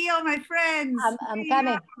want to see all my friends. I'm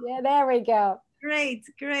coming. Yeah, there we go. Great,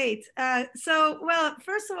 great. So, well,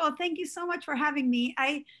 first of all, thank you so much for having me.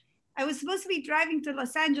 I was supposed to be driving to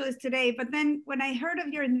Los Angeles today, but then when I heard of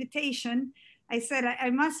your invitation, I said, I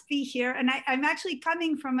must be here. And I'm actually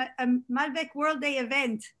coming from a Malbec World Day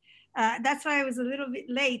event. That's why I was a little bit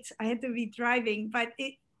late. I had to be driving, but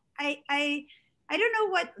I don't know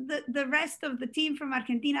what the rest of the team from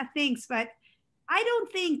Argentina thinks, but I don't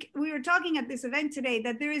think, we were talking at this event today,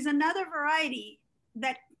 that there is another variety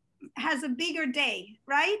that has a bigger day,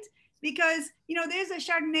 right? Because, you know, there's a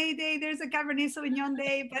Chardonnay day, there's a Cabernet Sauvignon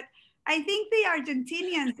day, but I think the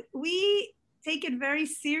Argentinians, we take it very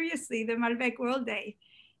seriously, the Malbec World Day.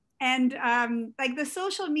 And like the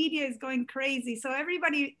social media is going crazy. So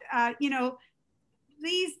everybody, you know,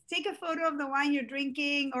 please take a photo of the wine you're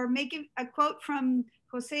drinking, or make a quote from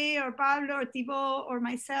Jose or Pablo or Thibaut or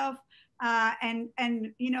myself, and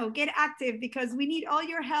you know, get active, because we need all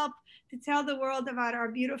your help to tell the world about our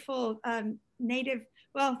beautiful native,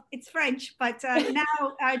 well, it's French, but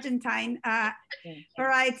now Argentine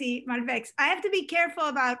variety Malbecs. I have to be careful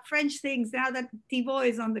about French things now that Thibaut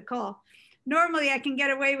is on the call. Normally I can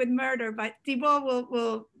get away with murder, but Thibaut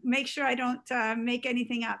will make sure I don't make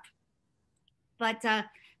anything up. But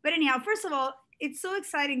anyhow, first of all, it's so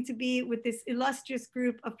exciting to be with this illustrious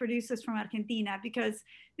group of producers from Argentina, because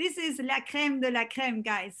this is la crème de la crème,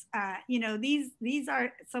 guys. You know, these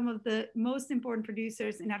are some of the most important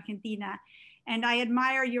producers in Argentina. And I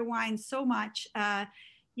admire your wine so much.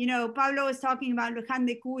 You know, Pablo was talking about Luján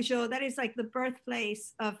de Cuyo. That is like the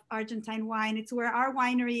birthplace of Argentine wine. It's where our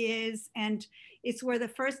winery is, and it's where the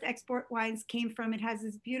first export wines came from. It has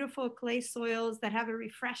these beautiful clay soils that have a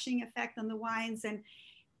refreshing effect on the wines.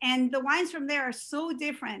 And the wines from there are so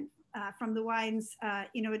different from the wines,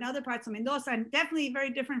 you know, in other parts of Mendoza, and definitely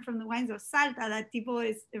very different from the wines of Salta that Thibaut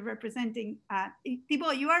is representing.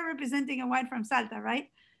 Thibaut, you are representing a wine from Salta, right?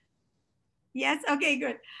 Yes, okay,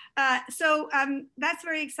 good. So that's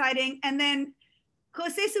very exciting. And then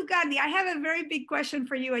Jose Zuccardi, I have a very big question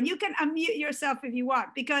for you, and you can unmute yourself if you want,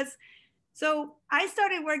 because so I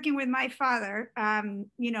started working with my father,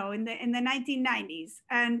 you know, in the 1990s,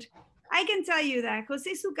 and I can tell you that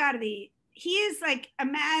Jose Zuccardi, he is like a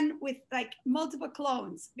man with like multiple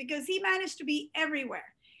clones, because he managed to be everywhere.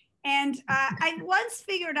 And I once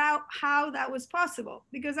figured out how that was possible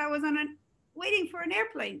because I was waiting for an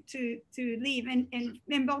airplane to leave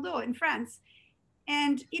in Bordeaux, in France.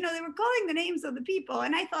 And, you know, they were calling the names of the people.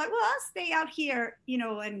 And I thought, well, I'll stay out here, you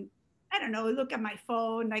know, and I don't know, look at my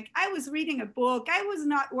phone. Like I was reading a book. I was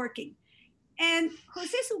not working. And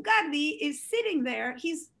Jose Zuccardi is sitting there.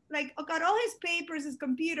 He's like got all his papers, his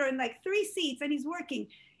computer, and like 3 seats, and he's working.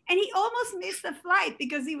 And he almost missed the flight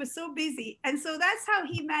because he was so busy. And so that's how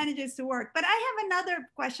he manages to work. But I have another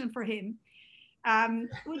question for him,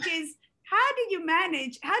 which is, how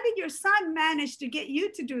did your son manage to get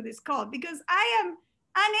you to do this call? Because I am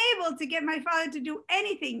unable to get my father to do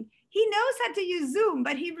anything. He knows how to use Zoom,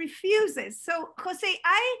 but he refuses. So Jose,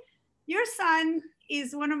 your son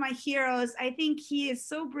is one of my heroes. I think he is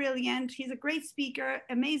so brilliant. He's a great speaker,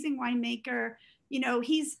 amazing winemaker. You know,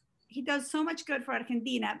 he does so much good for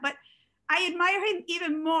Argentina, but I admire him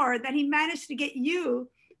even more that he managed to get you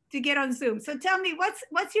to get on Zoom. So tell me,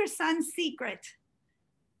 what's your son's secret?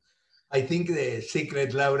 I think the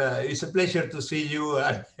secret, Laura, it's a pleasure to see you,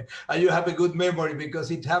 and you have a good memory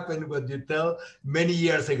because it happened what you tell many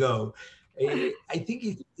years ago. I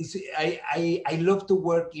think I love to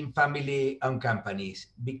work in family-owned companies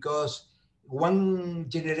because one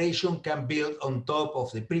generation can build on top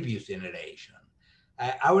of the previous generation.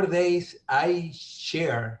 Nowadays, I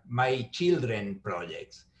share my children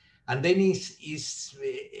projects, and then the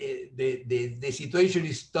situation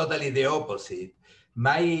is totally the opposite.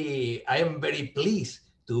 I am very pleased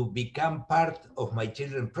to become part of my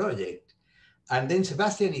children project. And then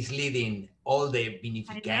Sebastian is leading all the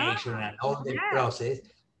vinification and all the process.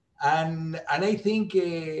 And I think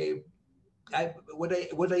what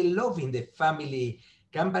I love in the family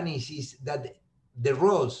companies is that the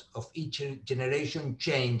roles of each generation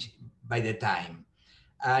change by the time.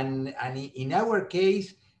 And in our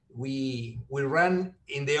case, we run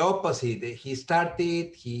in the opposite. He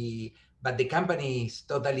started, but the company is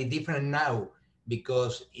totally different now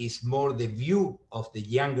because it's more the view of the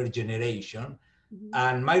younger generation. Mm-hmm.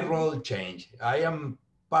 And my role changed. I am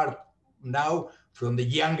part now from the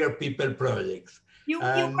younger people projects. You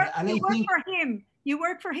work for him. You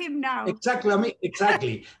work for him now. Exactly, I mean,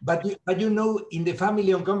 exactly. But you know, in the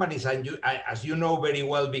family-owned companies, and as you know very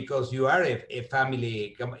well, because you are a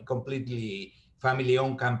completely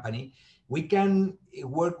family-owned company, we can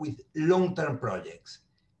work with long-term projects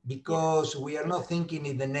because we are not thinking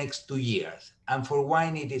in the next 2 years. And for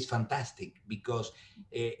wine, it is fantastic because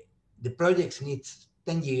the projects needs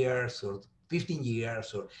 10 years or 15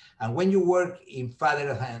 years, and when you work in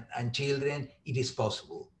father and children, it is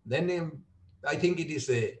possible. Then I think it is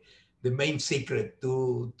the main secret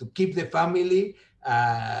to keep the family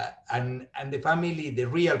and the family, the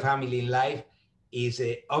real family in life is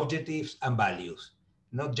objectives and values,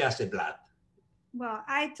 not just a blood. Well,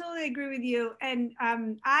 I totally agree with you. And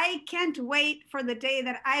I can't wait for the day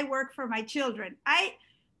that I work for my children.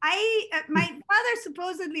 My father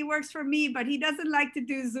supposedly works for me, but he doesn't like to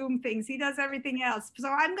do Zoom things. He does everything else. So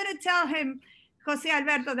I'm going to tell him, Jose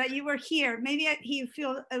Alberto, that you were here. Maybe he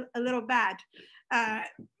feels a little bad.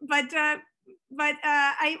 But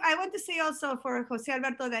I want to say also for Jose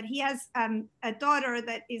Alberto that he has a daughter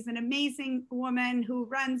that is an amazing woman who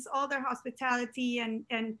runs all their hospitality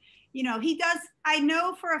and you know, he does. I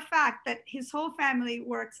know for a fact that his whole family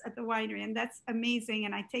works at the winery, and that's amazing.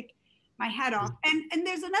 And I take my hat off. And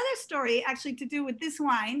there's another story actually to do with this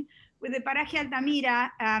wine, with the Paraje Altamira,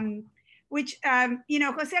 which, you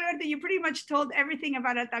know, Jose Alberto, you pretty much told everything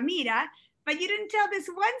about Altamira, but you didn't tell this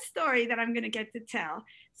one story that I'm going to get to tell.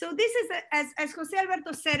 So this is, as Jose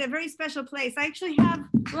Alberto said, a very special place. I actually have,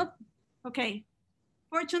 okay.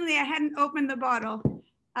 Fortunately, I hadn't opened the bottle.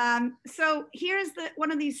 So here's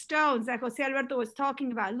one of these stones that Jose Alberto was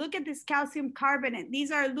talking about. Look at this calcium carbonate.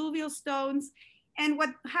 These are alluvial stones. And what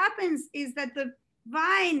happens is that the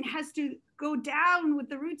vine has to go down with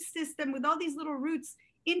the root system, with all these little roots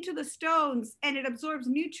into the stones, and it absorbs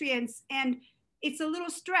nutrients, and it's a little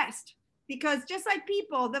stressed because just like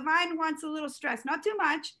people, the vine wants a little stress, not too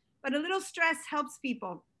much, but a little stress helps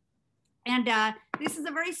people. And this is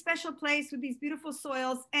a very special place with these beautiful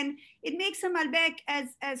soils, and it makes a Malbec,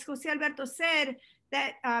 as Jose Alberto said,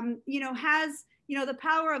 that you know, has, you know, the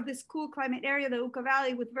power of this cool climate area, the Uca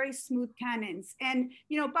Valley, with very smooth tannins. And,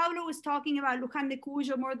 you know, Pablo was talking about Luján de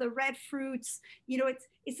Cuyo, more the red fruits. You know,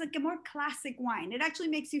 it's like a more classic wine. It actually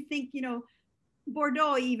makes you think, you know,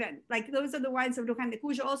 Bordeaux even, like those are the wines of Luján de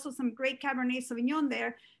Cuyo, also some great Cabernet Sauvignon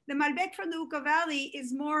there. The Malbec from the Uca Valley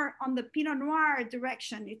is more on the Pinot Noir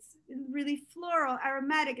direction. It's really floral,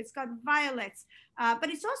 aromatic, it's got violets, but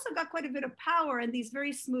it's also got quite a bit of power and these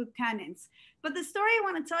very smooth tannins. But the story I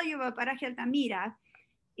want to tell you about Paraje Altamira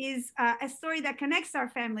is a story that connects our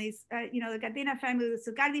families, you know, the Catena family,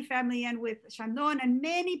 the Zuccardi family, and with Chandon and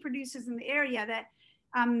many producers in the area that,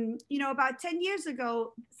 you know, about 10 years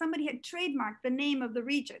ago, somebody had trademarked the name of the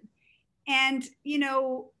region. And, you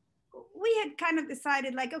know, we had kind of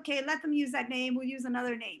decided like, okay, let them use that name, we'll use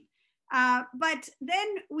another name. But then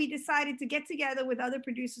we decided to get together with other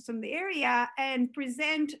producers from the area and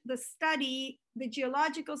present the study, the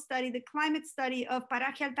geological study, the climate study of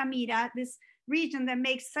Paraje Altamira, this region that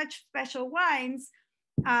makes such special wines,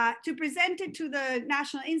 to present it to the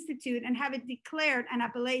National Institute and have it declared an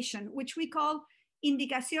appellation, which we call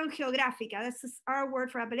Indicación Geográfica. That's our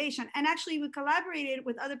word for appellation. And actually we collaborated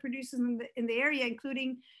with other producers in the area,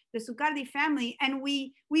 including the Zuccardi family, and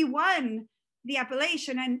we won the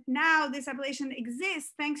appellation. And now this appellation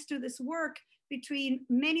exists thanks to this work between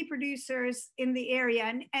many producers in the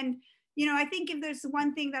area. And you know, I think if there's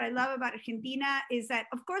one thing that I love about Argentina is that,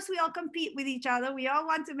 of course, we all compete with each other. We all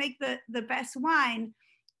want to make the best wine.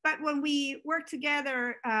 But when we work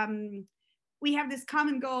together, we have this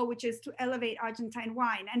common goal, which is to elevate Argentine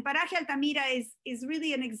wine. And Paraje Altamira is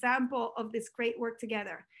really an example of this great work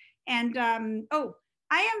together. And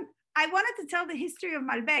I wanted to tell the history of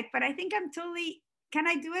Malbec, but I think I'm totally, can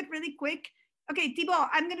I do it really quick? Okay, Thibaut,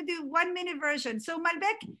 I'm gonna do 1 minute version. So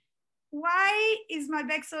Malbec, why is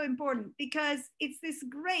Malbec so important? Because it's this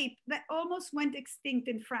grape that almost went extinct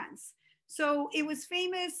in France. So it was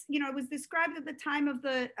famous, you know, it was described at the time of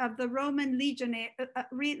the Roman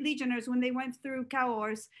legionnaires when they went through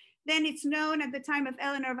Cahors. Then it's known at the time of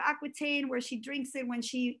Eleanor of Aquitaine, where she drinks it when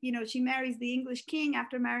she, you know, she marries the English king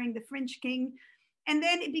after marrying the French king. And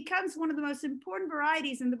then it becomes one of the most important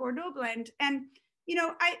varieties in the Bordeaux blend. And, you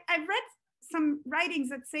know, I've read some writings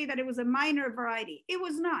that say that it was a minor variety. It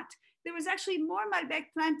was not. There was actually more Malbec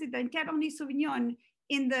planted than Cabernet Sauvignon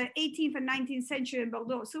in the 18th and 19th century in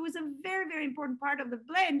Bordeaux. So it was a very, very important part of the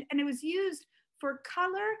blend. And it was used for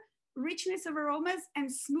color, richness of aromas,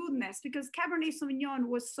 and smoothness, because Cabernet Sauvignon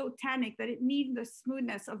was so tannic that it needed the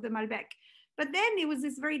smoothness of the Malbec. But then it was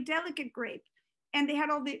this very delicate grape. And they had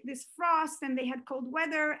all this frost, and they had cold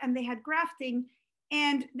weather, and they had grafting,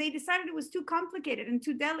 and they decided it was too complicated and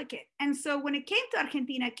too delicate. And so when it came to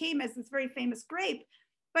Argentina, it came as this very famous grape,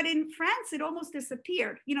 but in France, it almost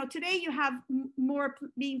disappeared. You know, today you have more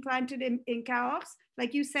being planted in Cahors,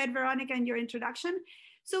 like you said, Veronica, in your introduction.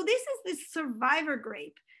 So this is this survivor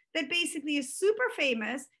grape that basically is super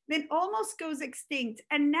famous, then almost goes extinct,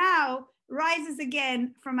 and now rises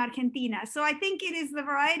again from Argentina. So I think it is the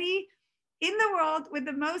variety in the world with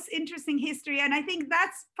the most interesting history. And I think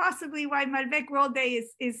that's possibly why Malbec World Day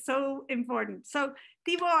is so important. So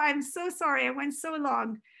Thibaut, I'm so sorry, I went so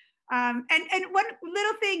long. And one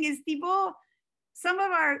little thing is, Thibaut, some of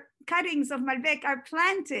our cuttings of Malbec are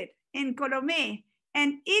planted in Colomé,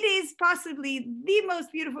 and it is possibly the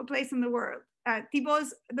most beautiful place in the world.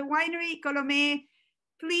 Thibaut's, the winery, Colomé,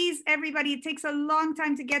 please, everybody, it takes a long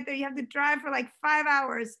time to get there. You have to drive for like 5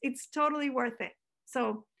 hours. It's totally worth it.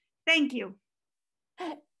 So thank you.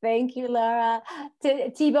 Thank you, Laura.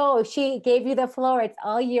 Thibaut, she gave you the floor. It's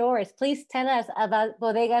all yours. Please tell us about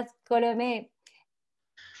Bodegas Colomé.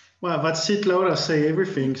 Well, that's it, Laura, say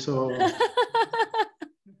everything. So,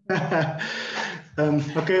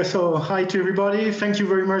 okay, so hi to everybody. Thank you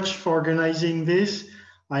very much for organizing this.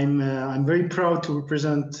 I'm very proud to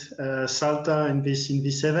represent Salta in this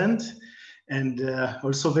event, and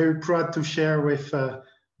also very proud to share with a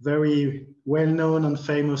very well-known and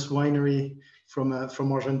famous winery from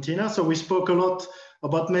Argentina. So we spoke a lot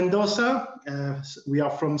about Mendoza. We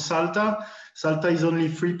are from Salta. Salta is only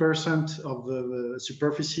 3% of the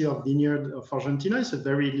superficie of vineyard of Argentina. It's a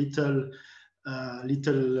very little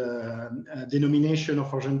denomination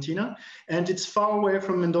of Argentina, and it's far away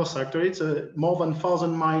from Mendoza. Actually, it's more than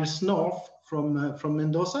 1,000 miles north from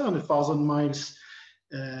Mendoza and 1,000 miles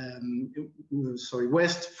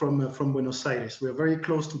west from Buenos Aires. We are very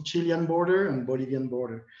close to Chilean border and Bolivian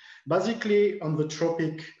border, basically on the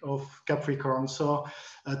Tropic of Capricorn. So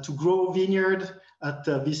to grow vineyard at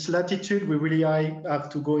this latitude, we really have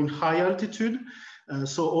to go in high altitude.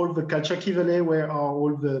 So all the Calchaquí Valley, where are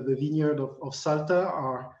all the vineyard of Salta,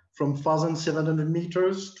 are from 1,700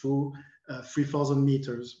 meters to 3,000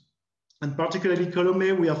 meters. And particularly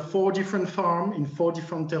Colomé, we have 4 different farms in 4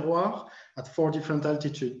 different terroirs at 4 different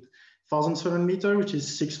altitudes. 1,700 meters, which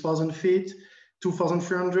is 6,000 feet,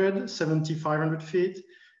 2,300, 7,500 feet,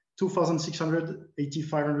 2,600,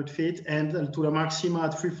 8,500 feet, and Altura Maxima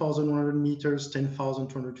at 3,100 meters,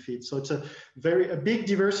 10,200 feet. So it's a big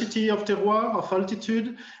diversity of terroir, of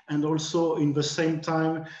altitude, and also in the same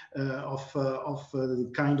time of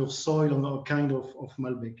the kind of soil and kind of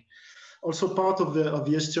Malbec. also part of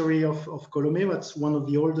the history of Colomé. That's one of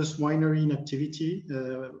the oldest winery in activity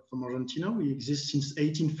from Argentina. We exist since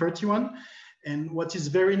 1831. And what is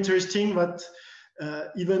very interesting that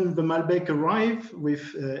even the Malbec arrived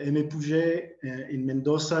with Aimé Pouget in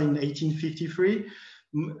Mendoza in 1853.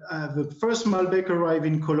 The first Malbec arrived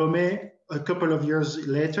in Colomé a couple of years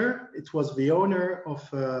later. It was the owner of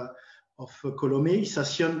Colomé,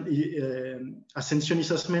 Ascension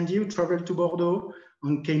Isasmendi, who traveled to Bordeaux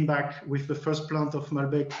and came back with the first plant of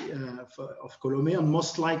Malbec of Colomé, and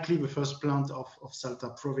most likely the first plant of Salta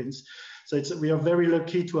province. So we are very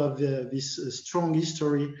lucky to have this strong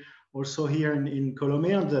history also here in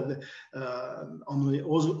Colomé, and on the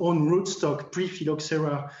own rootstock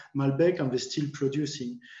pre-phylloxera Malbec, and they're still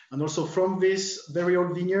producing. And also from this very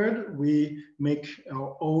old vineyard, we make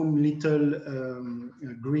our own little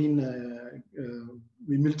green,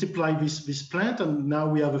 we multiply this plant, and now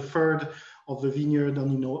we have a third of the vineyard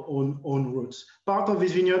on our own roots. Part of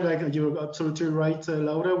this vineyard, like you're absolutely right,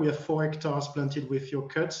 Laura, we have 4 hectares planted with your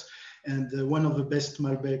cuts, and one of the best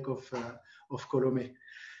Malbec of Colomé.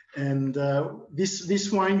 And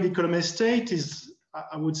this wine, the Colomé estate, is,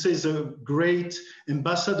 I would say, is a great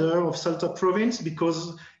ambassador of Salta province,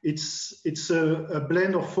 because it's a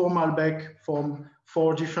blend of 4 Malbec from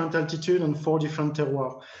 4 different altitude and 4 different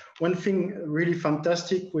terroirs. One thing really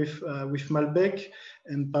fantastic with Malbec,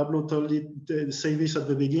 and Pablo say this at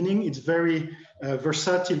the beginning, it's very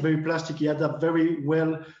versatile, very plastic. It adapts very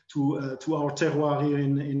well to our terroir here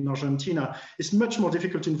in Argentina. It's much more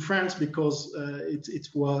difficult in France because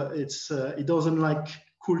it doesn't like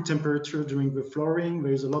cool temperature during the flowering.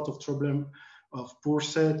 There is a lot of problem of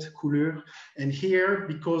pourcet, coulure, and here,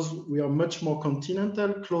 because we are much more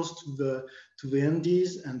continental, close to the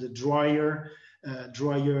Andes and the drier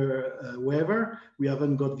weather, we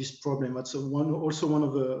haven't got this problem. That's also one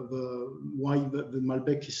of the why the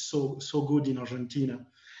Malbec is so good in Argentina.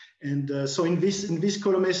 And so in this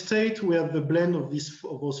Colomé estate, we have the blend of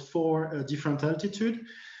those 4 different altitudes.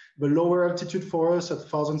 The lower altitude for us at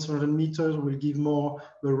 1,700 meters will give more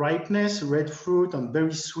the ripeness, red fruit, and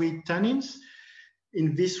very sweet tannins.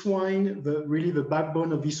 In this wine, really the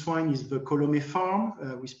backbone of this wine is the Colomé farm.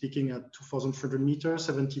 We're speaking at 2,300 meters,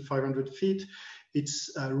 7,500 feet. It's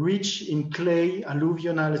rich in clay,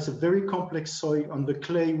 alluvial. It's a very complex soil, and the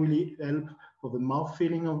clay really help for the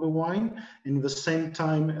mouthfeeling of the wine. And at the same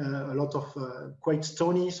time, a lot of quite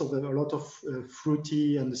stony, so a lot of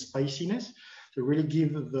fruity and spiciness to really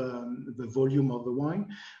give the volume of the wine.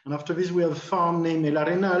 And after this, we have a farm named El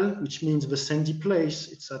Arenal, which means the sandy place.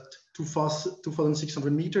 It's at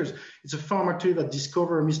 2,600 meters. It's a farm actually that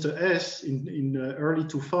discovered Mr. S in early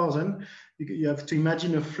 2000. You have to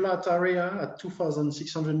imagine a flat area at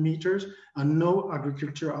 2,600 meters and no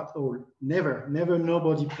agriculture at all. Never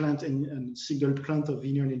nobody plant a single plant of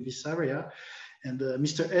vineyard in this area. And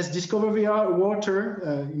Mr. S discovered the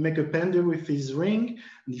water, he make a pendule with his ring,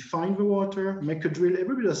 and he find the water, make a drill.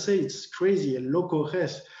 Everybody say it's crazy, a loco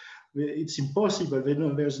res. It's impossible,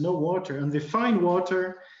 there's no water. And they find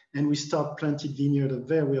water, and we start planting vineyard up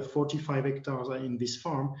there. We have 45 hectares in this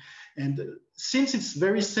farm. And since it's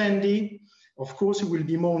very sandy, of course, it will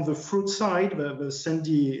be more on the fruit side. The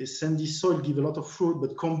sandy soil give a lot of fruit,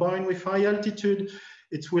 but combined with high altitude,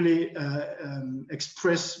 it really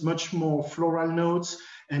express much more floral notes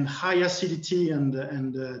and high acidity and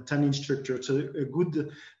tannin structure. So a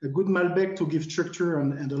good Malbec to give structure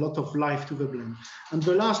and a lot of life to the blend. And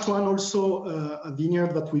the last one, also a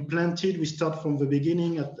vineyard that we planted. We start from the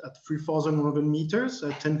beginning at 3,100 meters,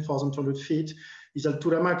 at 10,200 feet, is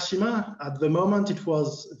Altura Maxima. At the moment, it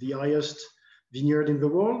was the highest vineyard in the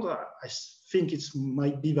world. I think it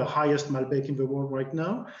might be the highest Malbec in the world right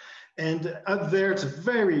now. And up there, it's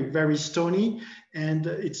very, very stony, and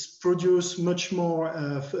it's produced much more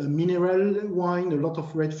mineral wine, a lot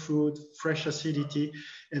of red fruit, fresh acidity,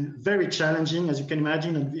 and very challenging, as you can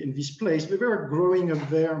imagine, in this place. We were growing up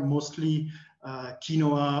there mostly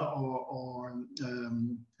quinoa or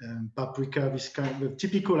paprika, this kind of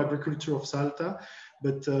typical agriculture of Salta.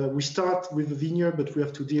 But we start with the vineyard, but we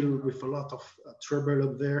have to deal with a lot of trouble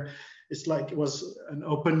up there. It's like it was an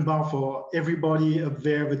open bar for everybody up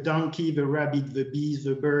there, the donkey, the rabbit, the bees,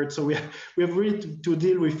 the birds. So we have really to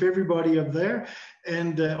deal with everybody up there.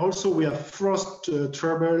 And also we have frost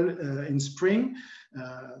trouble in spring.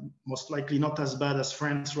 Most likely not as bad as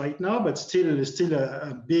France right now, but still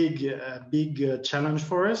a big challenge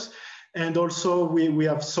for us. And also we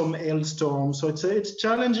have some hailstorms. So it's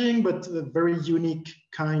challenging, but a very unique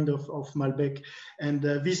kind of Malbec. And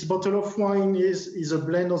this bottle of wine is a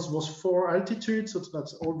blend of those 4 altitudes. So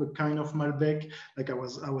that's all the kind of Malbec. Like I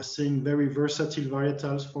was saying, very versatile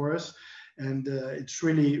varietals for us. and it's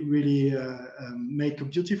really make a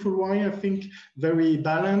beautiful wine. I think very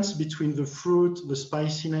balanced between the fruit, the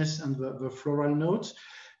spiciness, and the floral notes,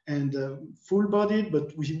 and full-bodied.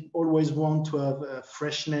 But we always want to have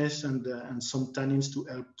freshness and some tannins to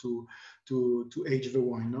help to age the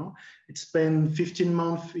wine. No, it's spent 15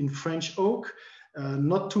 months in French oak,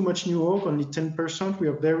 not too much new oak, only 10%. We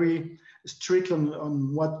are very strict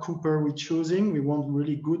on what cooper we're choosing. We want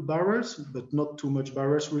really good barrels, but not too much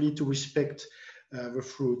barrels, really to respect the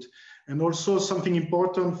fruit. And also something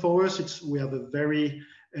important for us, we have a very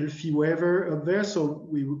healthy weather up there, so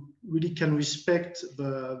we really can respect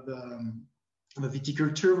the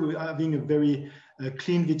viticulture. We're having a very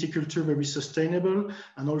clean viticulture, very sustainable.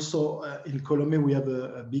 And also in Colomé, we have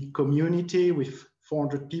a big community with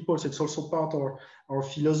 400 people. So it's also part of our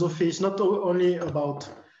philosophy. It's not only about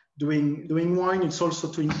doing wine, it's also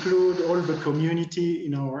to include all the community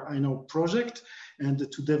in our project and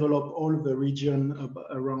to develop all the region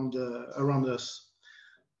around us.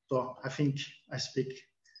 So I think I speak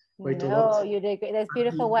quite a lot. You did great. That's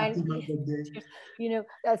beautiful wine. You know,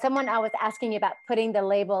 someone I was asking you about putting the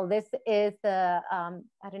label. This is the,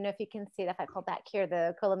 I don't know if you can see it, if I pull back here,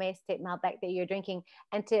 the Colomé State Malbec that you're drinking.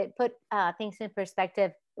 And to put things in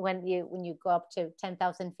perspective, when you go up to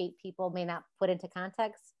 10,000 feet, people may not put into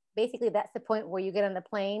context. Basically, that's the point where you get on the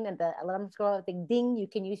plane and the alarms go off, the ding, you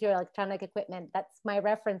can use your electronic equipment. That's my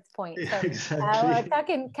reference point. So exactly. I'm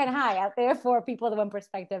talking kind of high out there for people with one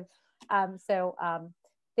perspective.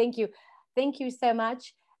 Thank you. Thank you so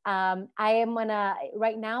much. I am gonna,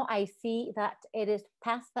 right now, I see that it is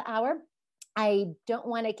past the hour. I don't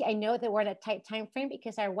want to, I know that we're in a tight time frame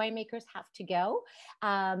because our winemakers have to go.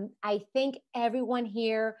 I thank everyone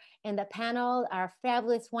here in the panel, our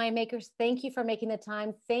fabulous winemakers. Thank you for making the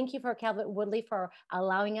time. Thank you for Calvert Woodley for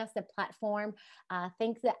allowing us the platform.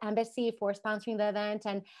 Thanks the embassy for sponsoring the event.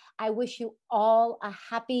 And I wish you all a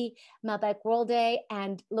happy Malbec World Day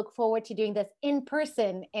and look forward to doing this in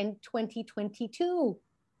person in 2022.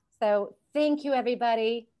 So thank you,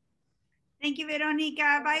 everybody. Thank you,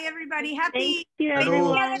 Veronica. Bye, everybody. Happy. Thank you,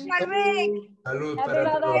 everyone. Malbec. Salud Happy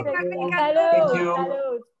para todos. Malbec. Thank you.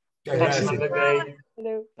 Salud. Muchas Happy gracias. Malbec Day.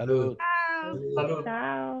 Salud. Salud. Ciao. Salud.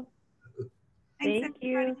 Ciao. Thanks, Thank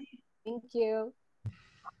you. everybody. Thank you.